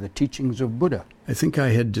or the teachings of Buddha? I think I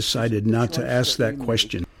had decided not to ask that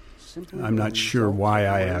question. I'm not sure why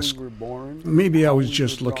I asked. Maybe I was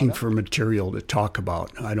just looking for material to talk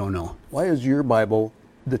about. I don't know. Why is your Bible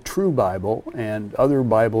the true Bible and other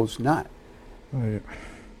Bibles not?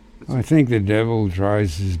 I think the devil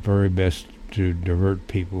tries his very best to divert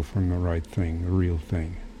people from the right thing, the real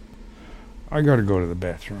thing. I got to go to the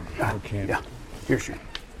bathroom. I can't. Yeah, here's your.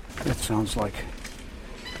 That sounds like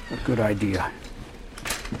a good idea.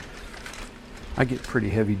 I get pretty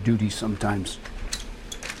heavy duty sometimes.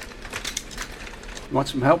 You want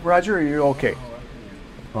some help, Roger, or are you okay?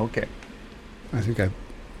 Okay. I think I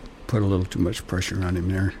put a little too much pressure on him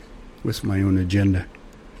there with my own agenda.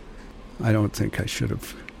 I don't think I should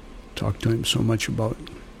have talked to him so much about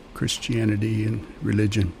Christianity and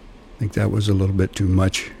religion. I think that was a little bit too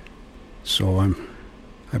much. So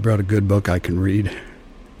I brought a good book I can read.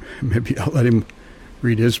 Maybe I'll let him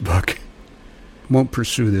read his book. Won't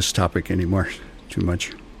pursue this topic anymore too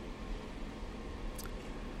much.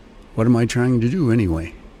 What am I trying to do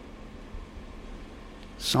anyway?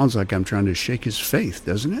 Sounds like I'm trying to shake his faith,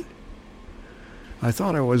 doesn't it? I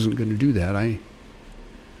thought I wasn't going to do that. I'm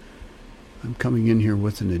coming in here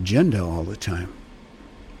with an agenda all the time.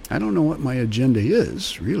 I don't know what my agenda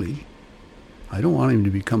is, really. I don't want him to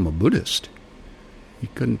become a Buddhist. He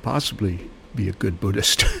couldn't possibly be a good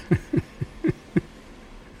Buddhist.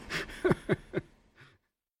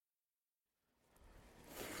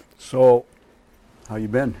 So, how you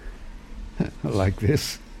been? Like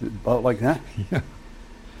this. About like that? Yeah.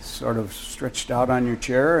 Sort of stretched out on your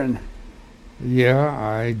chair and... Yeah,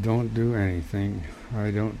 I don't do anything.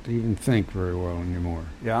 I don't even think very well anymore.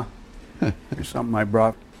 Yeah? Here's something I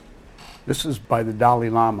brought. This is by the Dalai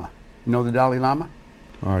Lama. You know the Dalai Lama?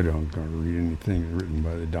 I don't read anything written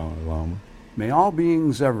by the Dalai Lama. May all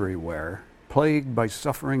beings everywhere, plagued by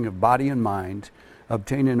suffering of body and mind,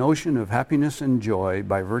 obtain an ocean of happiness and joy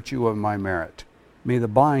by virtue of my merit. May the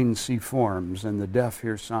blind see forms and the deaf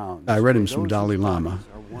hear sounds. I read him some Dalai Lama,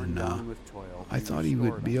 and I thought he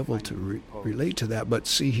would be able to relate to that, but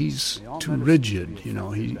see, he's too rigid,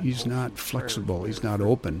 he's not flexible, he's not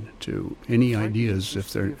open to any ideas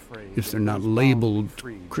if they're not labeled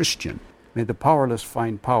Christian. May the powerless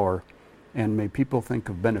find power, and may people think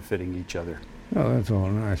of benefiting each other. Oh, that's all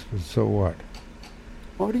nice, but so what?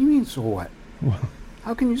 What do you mean, so what? Well,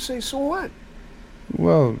 how can you say so what?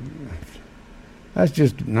 Well, that's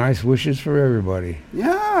just nice wishes for everybody.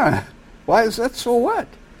 Yeah. Why is that so what?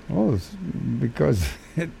 Oh, it's because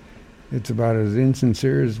it's about as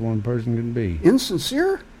insincere as one person can be.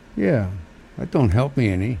 Insincere? Yeah. That don't help me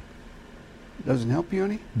any. Doesn't help you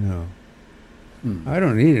any? No. I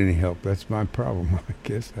don't need any help. That's my problem, I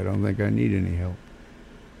guess. I don't think I need any help.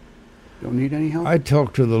 Don't need any help? I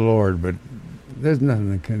talk to the Lord, but there's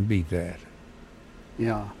nothing that can beat that.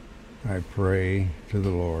 Yeah. I pray to the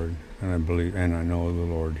Lord, and I believe, and I know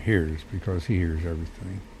the Lord hears, because he hears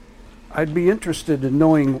everything. I'd be interested in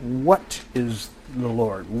knowing what is the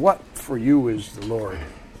Lord. What for you is the Lord?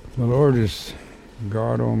 The Lord is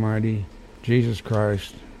God Almighty, Jesus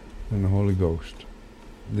Christ, and the Holy Ghost.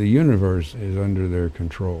 The universe is under their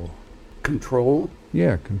control. Control?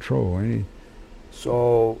 Yeah, control.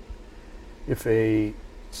 So, if a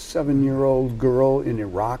 7-year-old girl in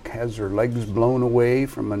Iraq has her legs blown away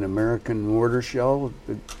from an American mortar shell,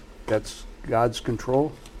 that's God's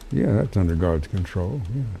control? Yeah, that's under God's control.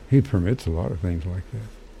 Yeah. He permits a lot of things like that.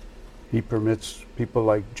 He permits people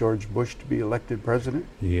like George Bush to be elected president?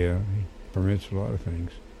 Yeah, he permits a lot of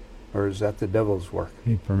things. Or is that the devil's work?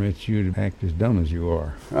 He permits you to act as dumb as you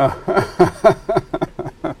are.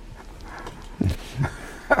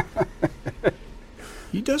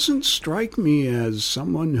 He doesn't strike me as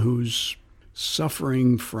someone who's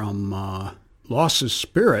suffering from loss of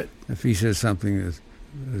spirit. If he says something is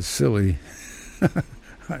silly,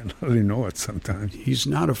 I really know it sometimes. He's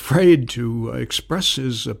not afraid to express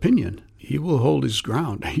his opinion. He will hold his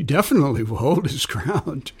ground. He definitely will hold his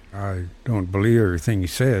ground. I don't believe everything he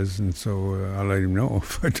says, and so I'll let him know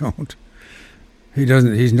if I don't.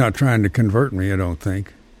 He's not trying to convert me, I don't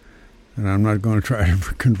think. And I'm not going to try to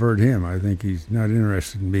convert him. I think he's not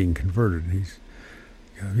interested in being converted.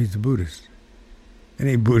 He's a Buddhist.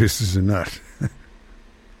 Any Buddhist is a nut.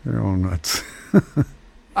 They're all nuts.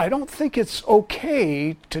 I don't think it's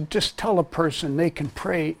okay to just tell a person they can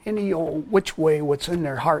pray any old which way what's in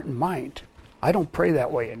their heart and mind. I don't pray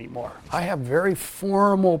that way anymore. I have very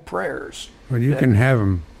formal prayers. Well, you can have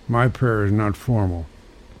them. My prayer is not formal.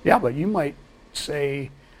 Yeah, but you might say,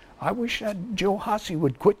 I wish that Joe Hasse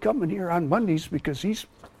would quit coming here on Mondays because he's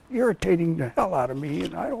irritating the hell out of me,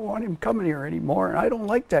 and I don't want him coming here anymore, and I don't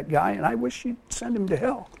like that guy, and I wish you'd send him to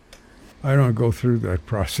hell. I don't go through that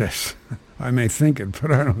process. I may think it,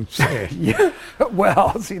 but I don't say it. Yeah,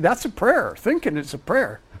 well, see, that's a prayer. Thinking is a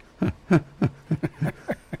prayer.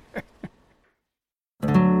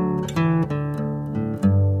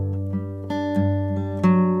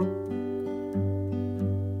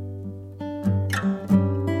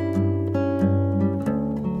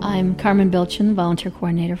 I'm Carmen Bilchin, volunteer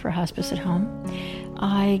coordinator for Hospice at Home.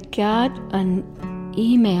 I got an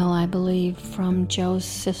email, I believe, from Joe's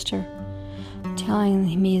sister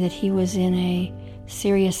telling me that he was in a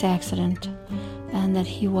serious accident and that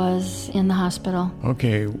he was in the hospital.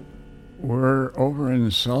 Okay, we're over in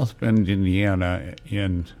South Bend, Indiana,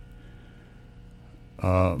 in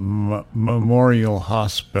Memorial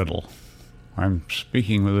Hospital. I'm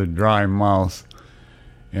speaking with a dry mouth,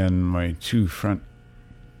 and my two front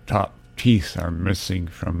top teeth are missing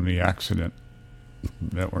from the accident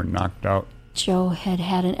that were knocked out. Joe had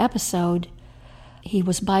had an episode. He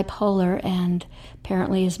was bipolar, and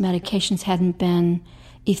apparently his medications hadn't been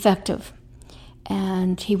effective.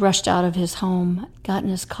 And he rushed out of his home, got in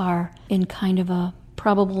his car in kind of a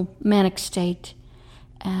probable manic state,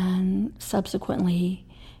 and subsequently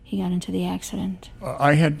he got into the accident.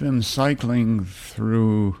 I had been cycling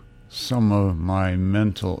through some of my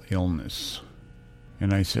mental illness,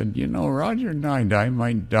 and I said, Roger Nidai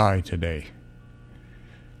might die today.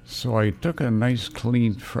 So I took a nice,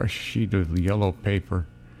 clean, fresh sheet of yellow paper,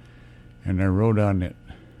 and I wrote on it,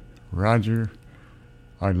 Roger,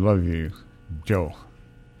 I love you, Joe.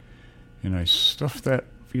 And I stuffed that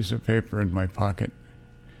piece of paper in my pocket,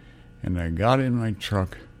 and I got in my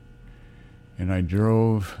truck, and I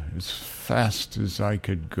drove as fast as I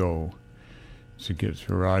could go to get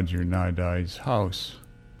to Roger Nidai's house.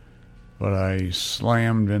 But I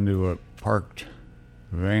slammed into a parked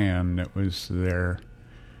van that was there.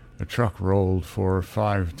 The truck rolled 4 or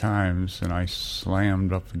 5 times, and I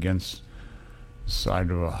slammed up against the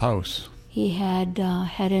side of a house. He had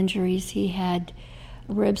head injuries. He had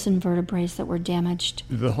ribs and vertebrae that were damaged.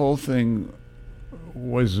 The whole thing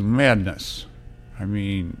was madness. I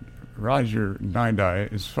mean, Roger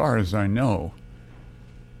Nidai, as far as I know,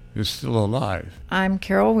 is still alive. I'm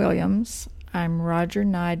Carol Williams. I'm Roger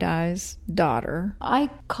Nidai's daughter.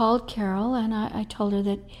 I called Carol, and I told her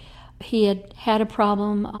that he had had a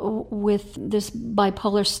problem with this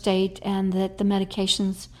bipolar state and that the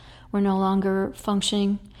medications were no longer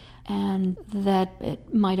functioning and that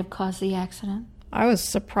it might have caused the accident. I was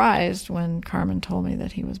surprised when Carmen told me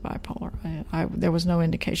that he was bipolar. There was no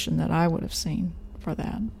indication that I would have seen for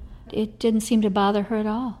that. It didn't seem to bother her at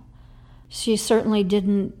all. She certainly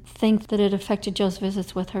didn't think that it affected Joe's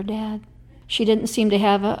visits with her dad. She didn't seem to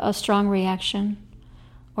have a strong reaction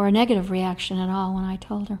or a negative reaction at all when I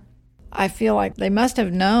told her. I feel like they must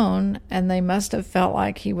have known, and they must have felt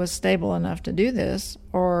like he was stable enough to do this,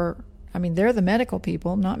 they're the medical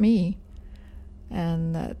people, not me,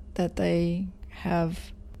 and that they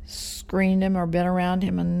have screened him or been around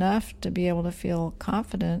him enough to be able to feel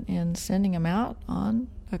confident in sending him out on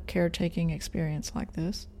a caretaking experience like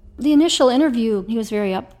this. The initial interview, he was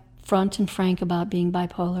very upfront and frank about being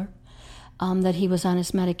bipolar, that he was on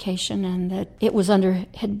his medication and that it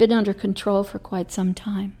had been under control for quite some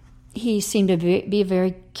time. He seemed to be a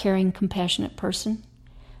very caring, compassionate person.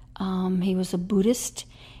 He was a Buddhist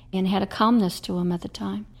and had a calmness to him at the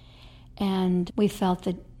time. And we felt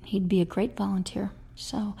that he'd be a great volunteer.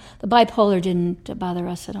 So the bipolar didn't bother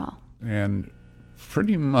us at all. And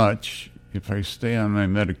pretty much, if I stay on my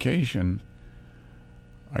medication,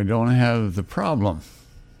 I don't have the problem.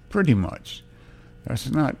 Pretty much. That's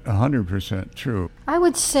not 100% true. I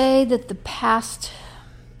would say that the past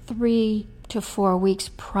 3 to 4 weeks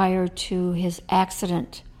prior to his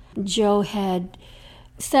accident, Joe had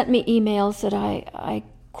sent me emails that I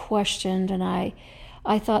questioned, and I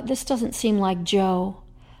thought, this doesn't seem like Joe.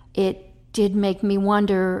 It did make me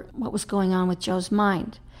wonder what was going on with Joe's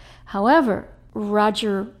mind. However,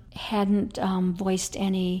 Roger hadn't voiced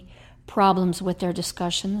any problems with their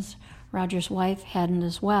discussions. Roger's wife hadn't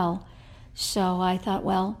as well. So I thought,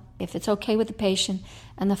 well, if it's okay with the patient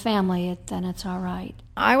and the family, then it's all right.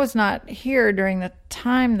 I was not here during the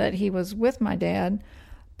time that he was with my dad,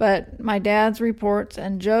 but my dad's reports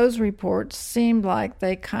and Joe's reports seemed like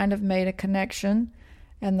they kind of made a connection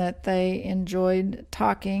and that they enjoyed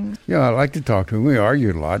talking. Yeah, I like to talk to him. We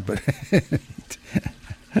argued a lot, but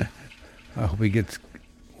I hope he gets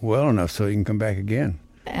well enough so he can come back again.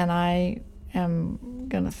 And I am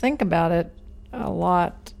going to think about it a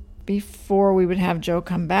lot before we would have Joe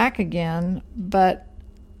come back again, but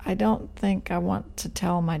I don't think I want to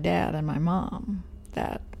tell my dad and my mom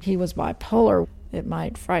that he was bipolar. It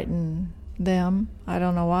might frighten them. I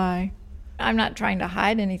don't know why. I'm not trying to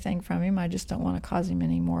hide anything from him. I just don't want to cause him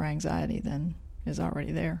any more anxiety than is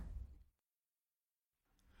already there.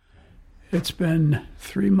 It's been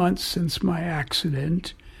 3 months since my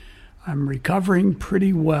accident. I'm recovering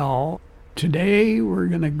pretty well. Today we're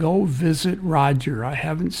going to go visit Roger. I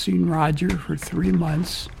haven't seen Roger for 3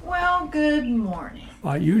 months. Well, good morning.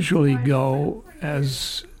 I usually go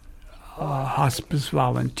as a hospice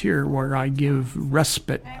volunteer where I give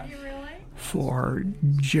respite for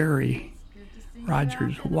Jerry,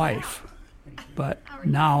 Roger's wife. But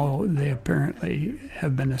now they apparently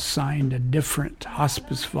have been assigned a different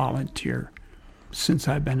hospice volunteer since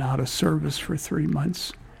I've been out of service for 3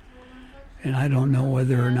 months. And I don't know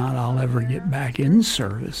whether or not I'll ever get back in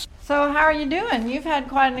service. So how are you doing? You've had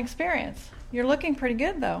quite an experience. You're looking pretty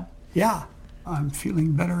good, though. Yeah, I'm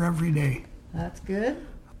feeling better every day. That's good.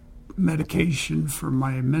 Medication for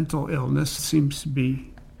my mental illness seems to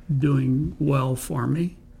be doing well for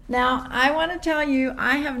me. Now, I want to tell you,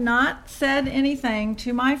 I have not said anything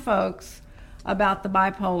to my folks about the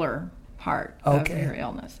bipolar part of your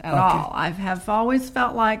illness at all. I have always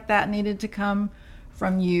felt like that needed to come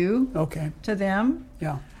from you to them.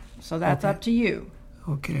 Yeah. So that's up to you.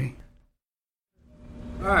 Okay.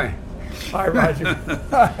 Hi. Hi, Roger.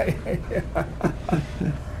 Hi.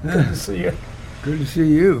 Good to see you. Good to see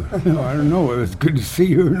you. I don't know whether it's good to see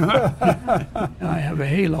you or not. I have a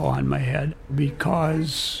halo on my head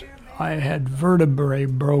because I had vertebrae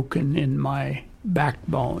broken in my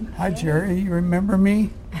backbone. Hi, Jerry. You remember me?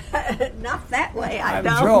 Not that way, I'm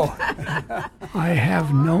Joe. I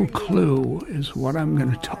have no clue is what I'm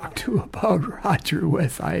going to talk to about Roger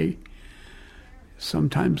with.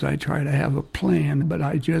 Sometimes I try to have a plan, but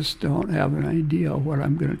I just don't have an idea what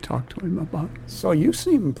I'm going to talk to him about. So you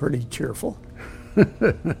seem pretty cheerful.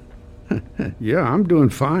 Yeah, I'm doing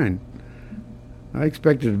fine. I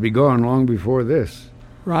expected to be gone long before this.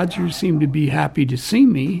 Roger seemed to be happy to see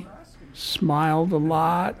me, smiled a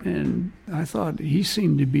lot, and I thought he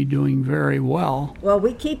seemed to be doing very well. Well,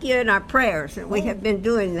 we keep you in our prayers, and we have been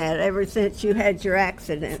doing that ever since you had your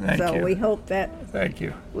accident. Thank you. We hope that Thank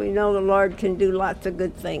you. we know the Lord can do lots of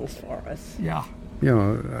good things for us. Yeah. You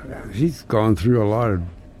know, he's gone through a lot of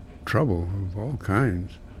trouble of all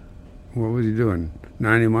kinds. What was he doing?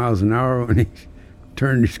 90 miles an hour when he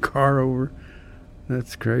turned his car over?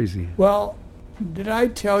 That's crazy. Well, did I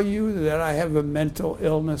tell you that I have a mental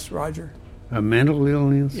illness, Roger? A mental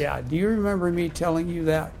illness? Yeah. Do you remember me telling you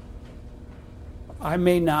that? I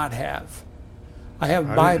may not have. I have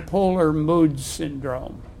bipolar mood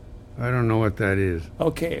syndrome. I don't know what that is.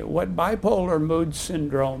 Okay, what bipolar mood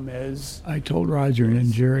syndrome is, I told Roger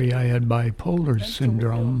and Jerry I had bipolar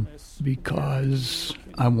syndrome because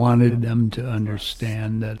I wanted them to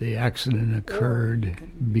understand that the accident occurred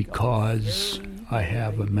because I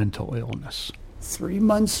have a mental illness. 3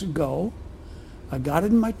 months ago, I got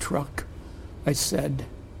in my truck. I said,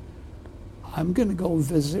 I'm going to go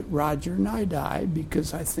visit Roger Nidai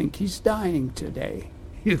because I think he's dying today.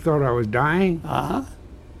 You thought I was dying? Uh-huh.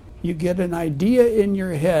 You get an idea in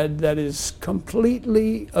your head that is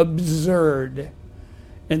completely absurd.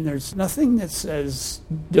 And there's nothing that says,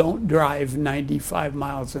 don't drive 95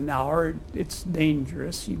 miles an hour. It's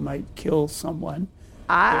dangerous. You might kill someone.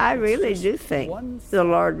 I really do think the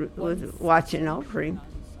Lord was watching over him,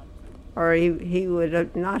 or he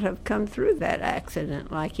would not have come through that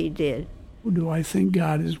accident like he did. Do I think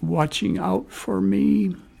God is watching out for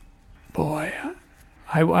me? Boy,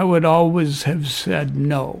 I would always have said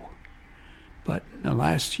no. But in the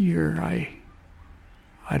last year,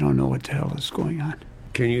 I don't know what the hell is going on.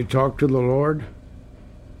 Can you talk to the Lord?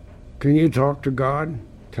 Can you talk to God?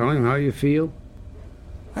 Tell him how you feel?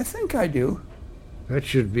 I think I do. That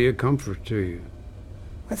should be a comfort to you.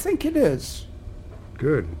 I think it is.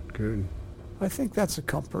 Good, good. I think that's a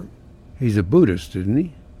comfort. He's a Buddhist, isn't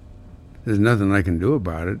he? There's nothing I can do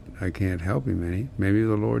about it. I can't help him any. Maybe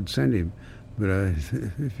the Lord sent him. But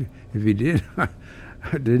if he did, I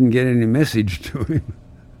didn't get any message to him.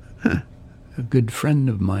 A good friend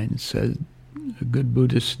of mine said a good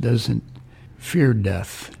Buddhist doesn't fear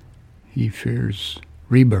death. He fears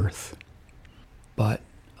rebirth. But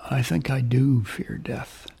I think I do fear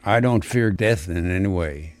death. I don't fear death in any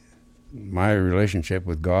way. My relationship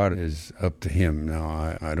with God is up to Him.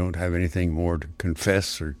 Now, I don't have anything more to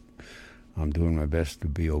confess, or I'm doing my best to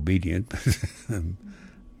be obedient,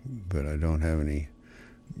 but I don't have any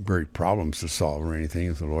great problems to solve or anything.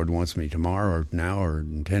 If the Lord wants me tomorrow or now or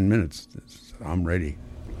in 10 minutes, I'm ready.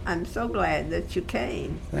 I'm so glad that you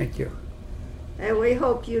came. Thank you. And we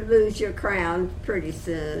hope you lose your crown pretty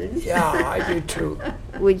soon. Yeah, I do too.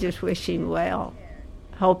 We just wish him well.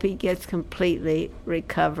 Hope he gets completely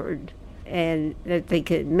recovered and that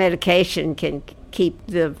medication can keep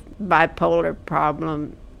the bipolar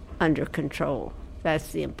problem under control.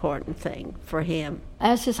 That's the important thing for him.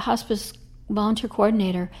 As his hospice volunteer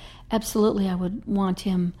coordinator, absolutely I would want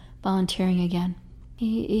him volunteering again.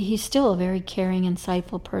 He's still a very caring,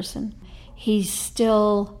 insightful person. He's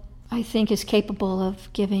still, I think, is capable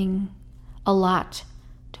of giving a lot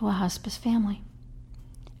to a hospice family.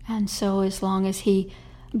 And so as long as he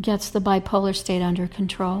gets the bipolar state under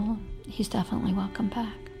control, he's definitely welcome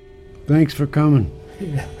back. Thanks for coming.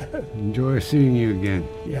 Enjoy seeing you again.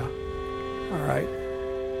 Yeah. All right.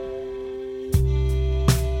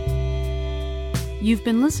 You've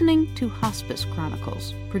been listening to Hospice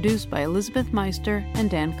Chronicles, produced by Elizabeth Meister and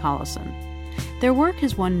Dan Collison. Their work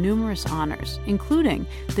has won numerous honors, including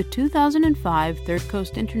the 2005 Third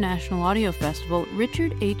Coast International Audio Festival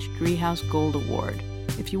Richard H. Driehaus Gold Award.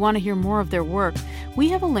 If you want to hear more of their work, we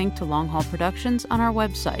have a link to Long Haul Productions on our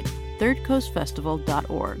website,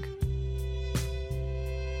 thirdcoastfestival.org.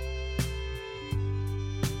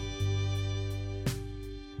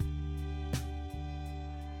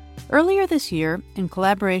 Earlier this year, in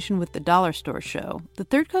collaboration with the Dollar Store Show, the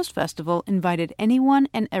Third Coast Festival invited anyone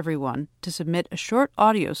and everyone to submit a short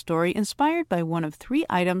audio story inspired by one of 3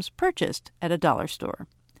 items purchased at a dollar store.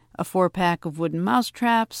 A 4-pack of wooden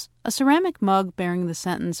mousetraps, a ceramic mug bearing the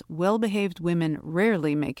sentence, "Well-behaved women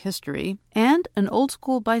rarely make history," and an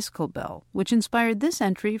old-school bicycle bell, which inspired this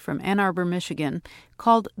entry from Ann Arbor, Michigan,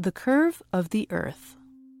 called "The Curve of the Earth."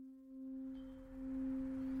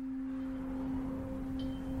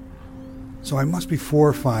 So I must be 4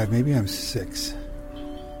 or 5, maybe I'm 6.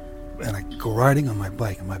 And I go riding on my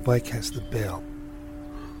bike, and my bike has the bell.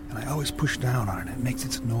 And I always push down on it, and it makes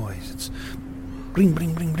its noise. It's bling,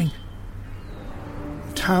 bling, bling, bling.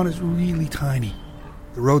 The town is really tiny.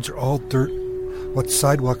 The roads are all dirt. What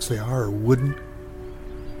sidewalks they are wooden.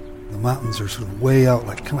 The mountains are sort of way out,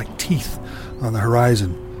 kind of like teeth on the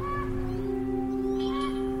horizon.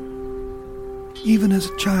 Even as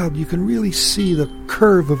a child, you can really see the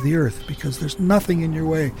curve of the earth because there's nothing in your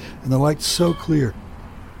way, and the light's so clear.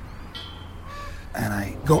 And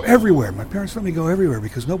I go everywhere. My parents let me go everywhere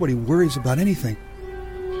because nobody worries about anything.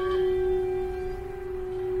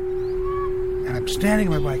 And I'm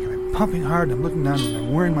standing on my bike, and I'm pumping hard, and I'm looking down, and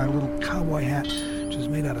I'm wearing my little cowboy hat, which is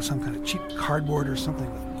made out of some kind of cheap cardboard or something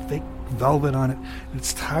with fake velvet on it. And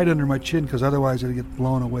it's tied under my chin because otherwise it'll get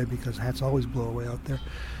blown away because hats always blow away out there.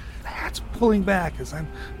 The hat's pulling back as I'm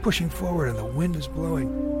pushing forward, and the wind is blowing.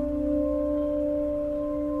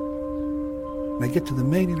 And I get to the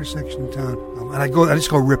main intersection in town, and I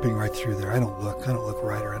just go ripping right through there. I don't look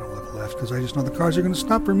right or I don't look left because I just know the cars are going to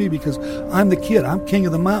stop for me because I'm the kid. I'm king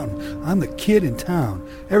of the mountain. I'm the kid in town.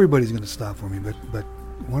 Everybody's going to stop for me, but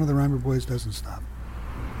one of the Reimer boys doesn't stop.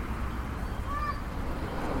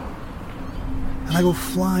 And I go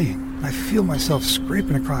flying. I feel myself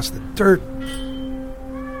scraping across the dirt.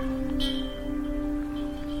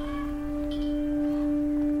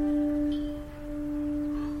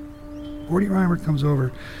 Gordy Reimer comes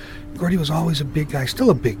over. Gordy was always a big guy,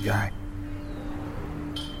 still a big guy.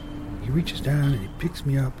 He reaches down and he picks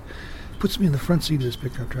me up, puts me in the front seat of his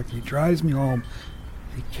pickup truck, and he drives me home.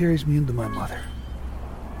 And he carries me into my mother.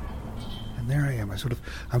 And there I am.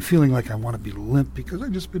 I'm feeling like I want to be limp because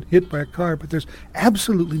I've just been hit by a car, but there's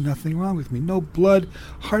absolutely nothing wrong with me. No blood,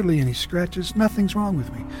 hardly any scratches, nothing's wrong with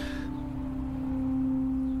me.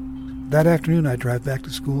 That afternoon, I drive back to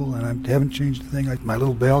school, and I haven't changed a thing. My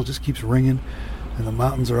little bell just keeps ringing, and the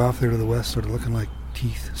mountains are off there to the west, sort of looking like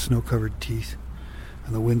teeth, snow-covered teeth,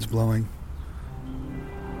 and the wind's blowing.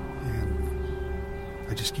 And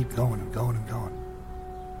I just keep going and going and going.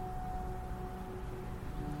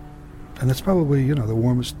 And that's probably, the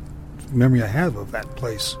warmest memory I have of that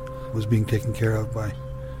place, was being taken care of by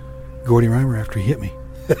Gordy Reimer after he hit me.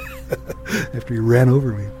 After he ran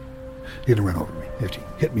over me. He didn't run over me. After he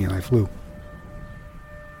hit me and I flew.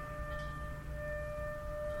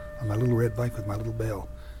 On my little red bike with my little bell.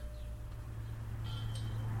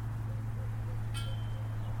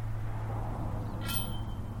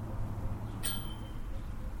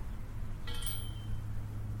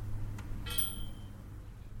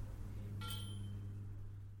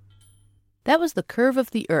 That was The Curve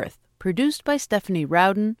of the Earth, produced by Stephanie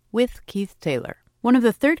Rowden with Keith Taylor, one of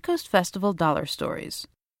the Third Coast Festival dollar stories.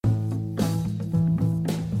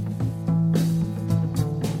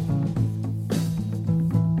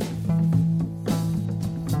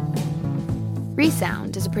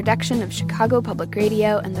 Resound is a production of Chicago Public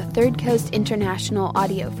Radio and the Third Coast International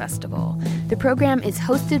Audio Festival. The program is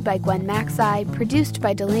hosted by Gwen Maxey, produced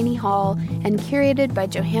by Delaney Hall, and curated by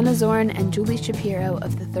Johanna Zorn and Julie Shapiro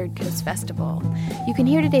of the Third Coast Festival. You can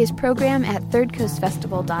hear today's program at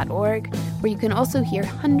thirdcoastfestival.org, where you can also hear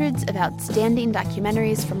hundreds of outstanding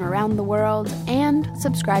documentaries from around the world and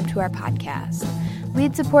subscribe to our podcast.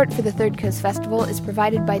 Lead support for the Third Coast Festival is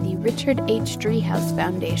provided by the Richard H. Driehaus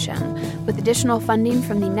Foundation, with additional funding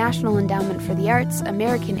from the National Endowment for the Arts,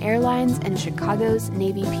 American Airlines, and Chicago's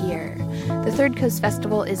Navy Pier. The Third Coast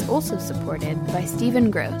Festival is also supported by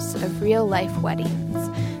Stephen Gross of Real Life Weddings.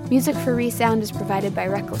 Music for Resound is provided by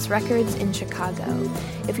Reckless Records in Chicago.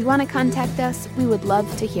 If you want to contact us, we would love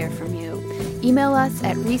to hear from you. Email us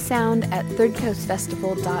at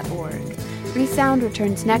resound@thirdcoastfestival.org. Resound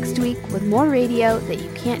returns next week with more radio that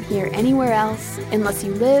you can't hear anywhere else unless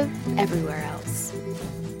you live everywhere else.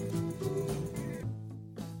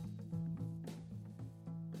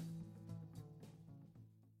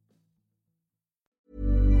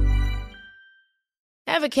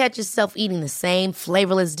 Ever catch yourself eating the same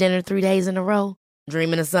flavorless dinner 3 days in a row?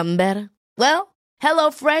 Dreaming of something better? Well,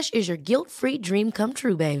 HelloFresh is your guilt-free dream come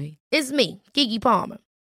true, baby. It's me, Keke Palmer.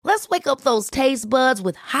 Let's wake up those taste buds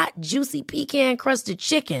with hot, juicy pecan-crusted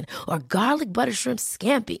chicken or garlic butter shrimp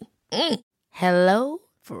scampi. Hello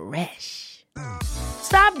Fresh.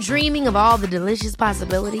 Stop dreaming of all the delicious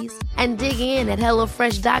possibilities and dig in at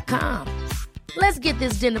HelloFresh.com. Let's get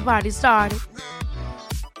this dinner party started.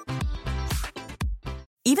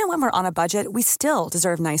 Even when we're on a budget, we still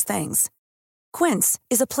deserve nice things. Quince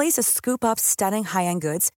is a place to scoop up stunning high-end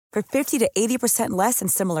goods for 50 to 80% less than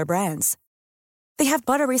similar brands. They have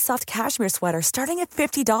buttery soft cashmere sweaters starting at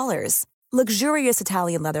 $50, luxurious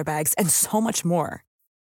Italian leather bags, and so much more.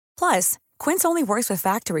 Plus, Quince only works with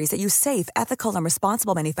factories that use safe, ethical, and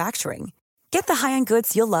responsible manufacturing. Get the high-end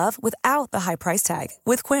goods you'll love without the high price tag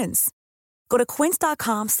with Quince. Go to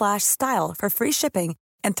quince.com/style for free shipping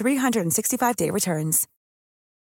and 365-day returns.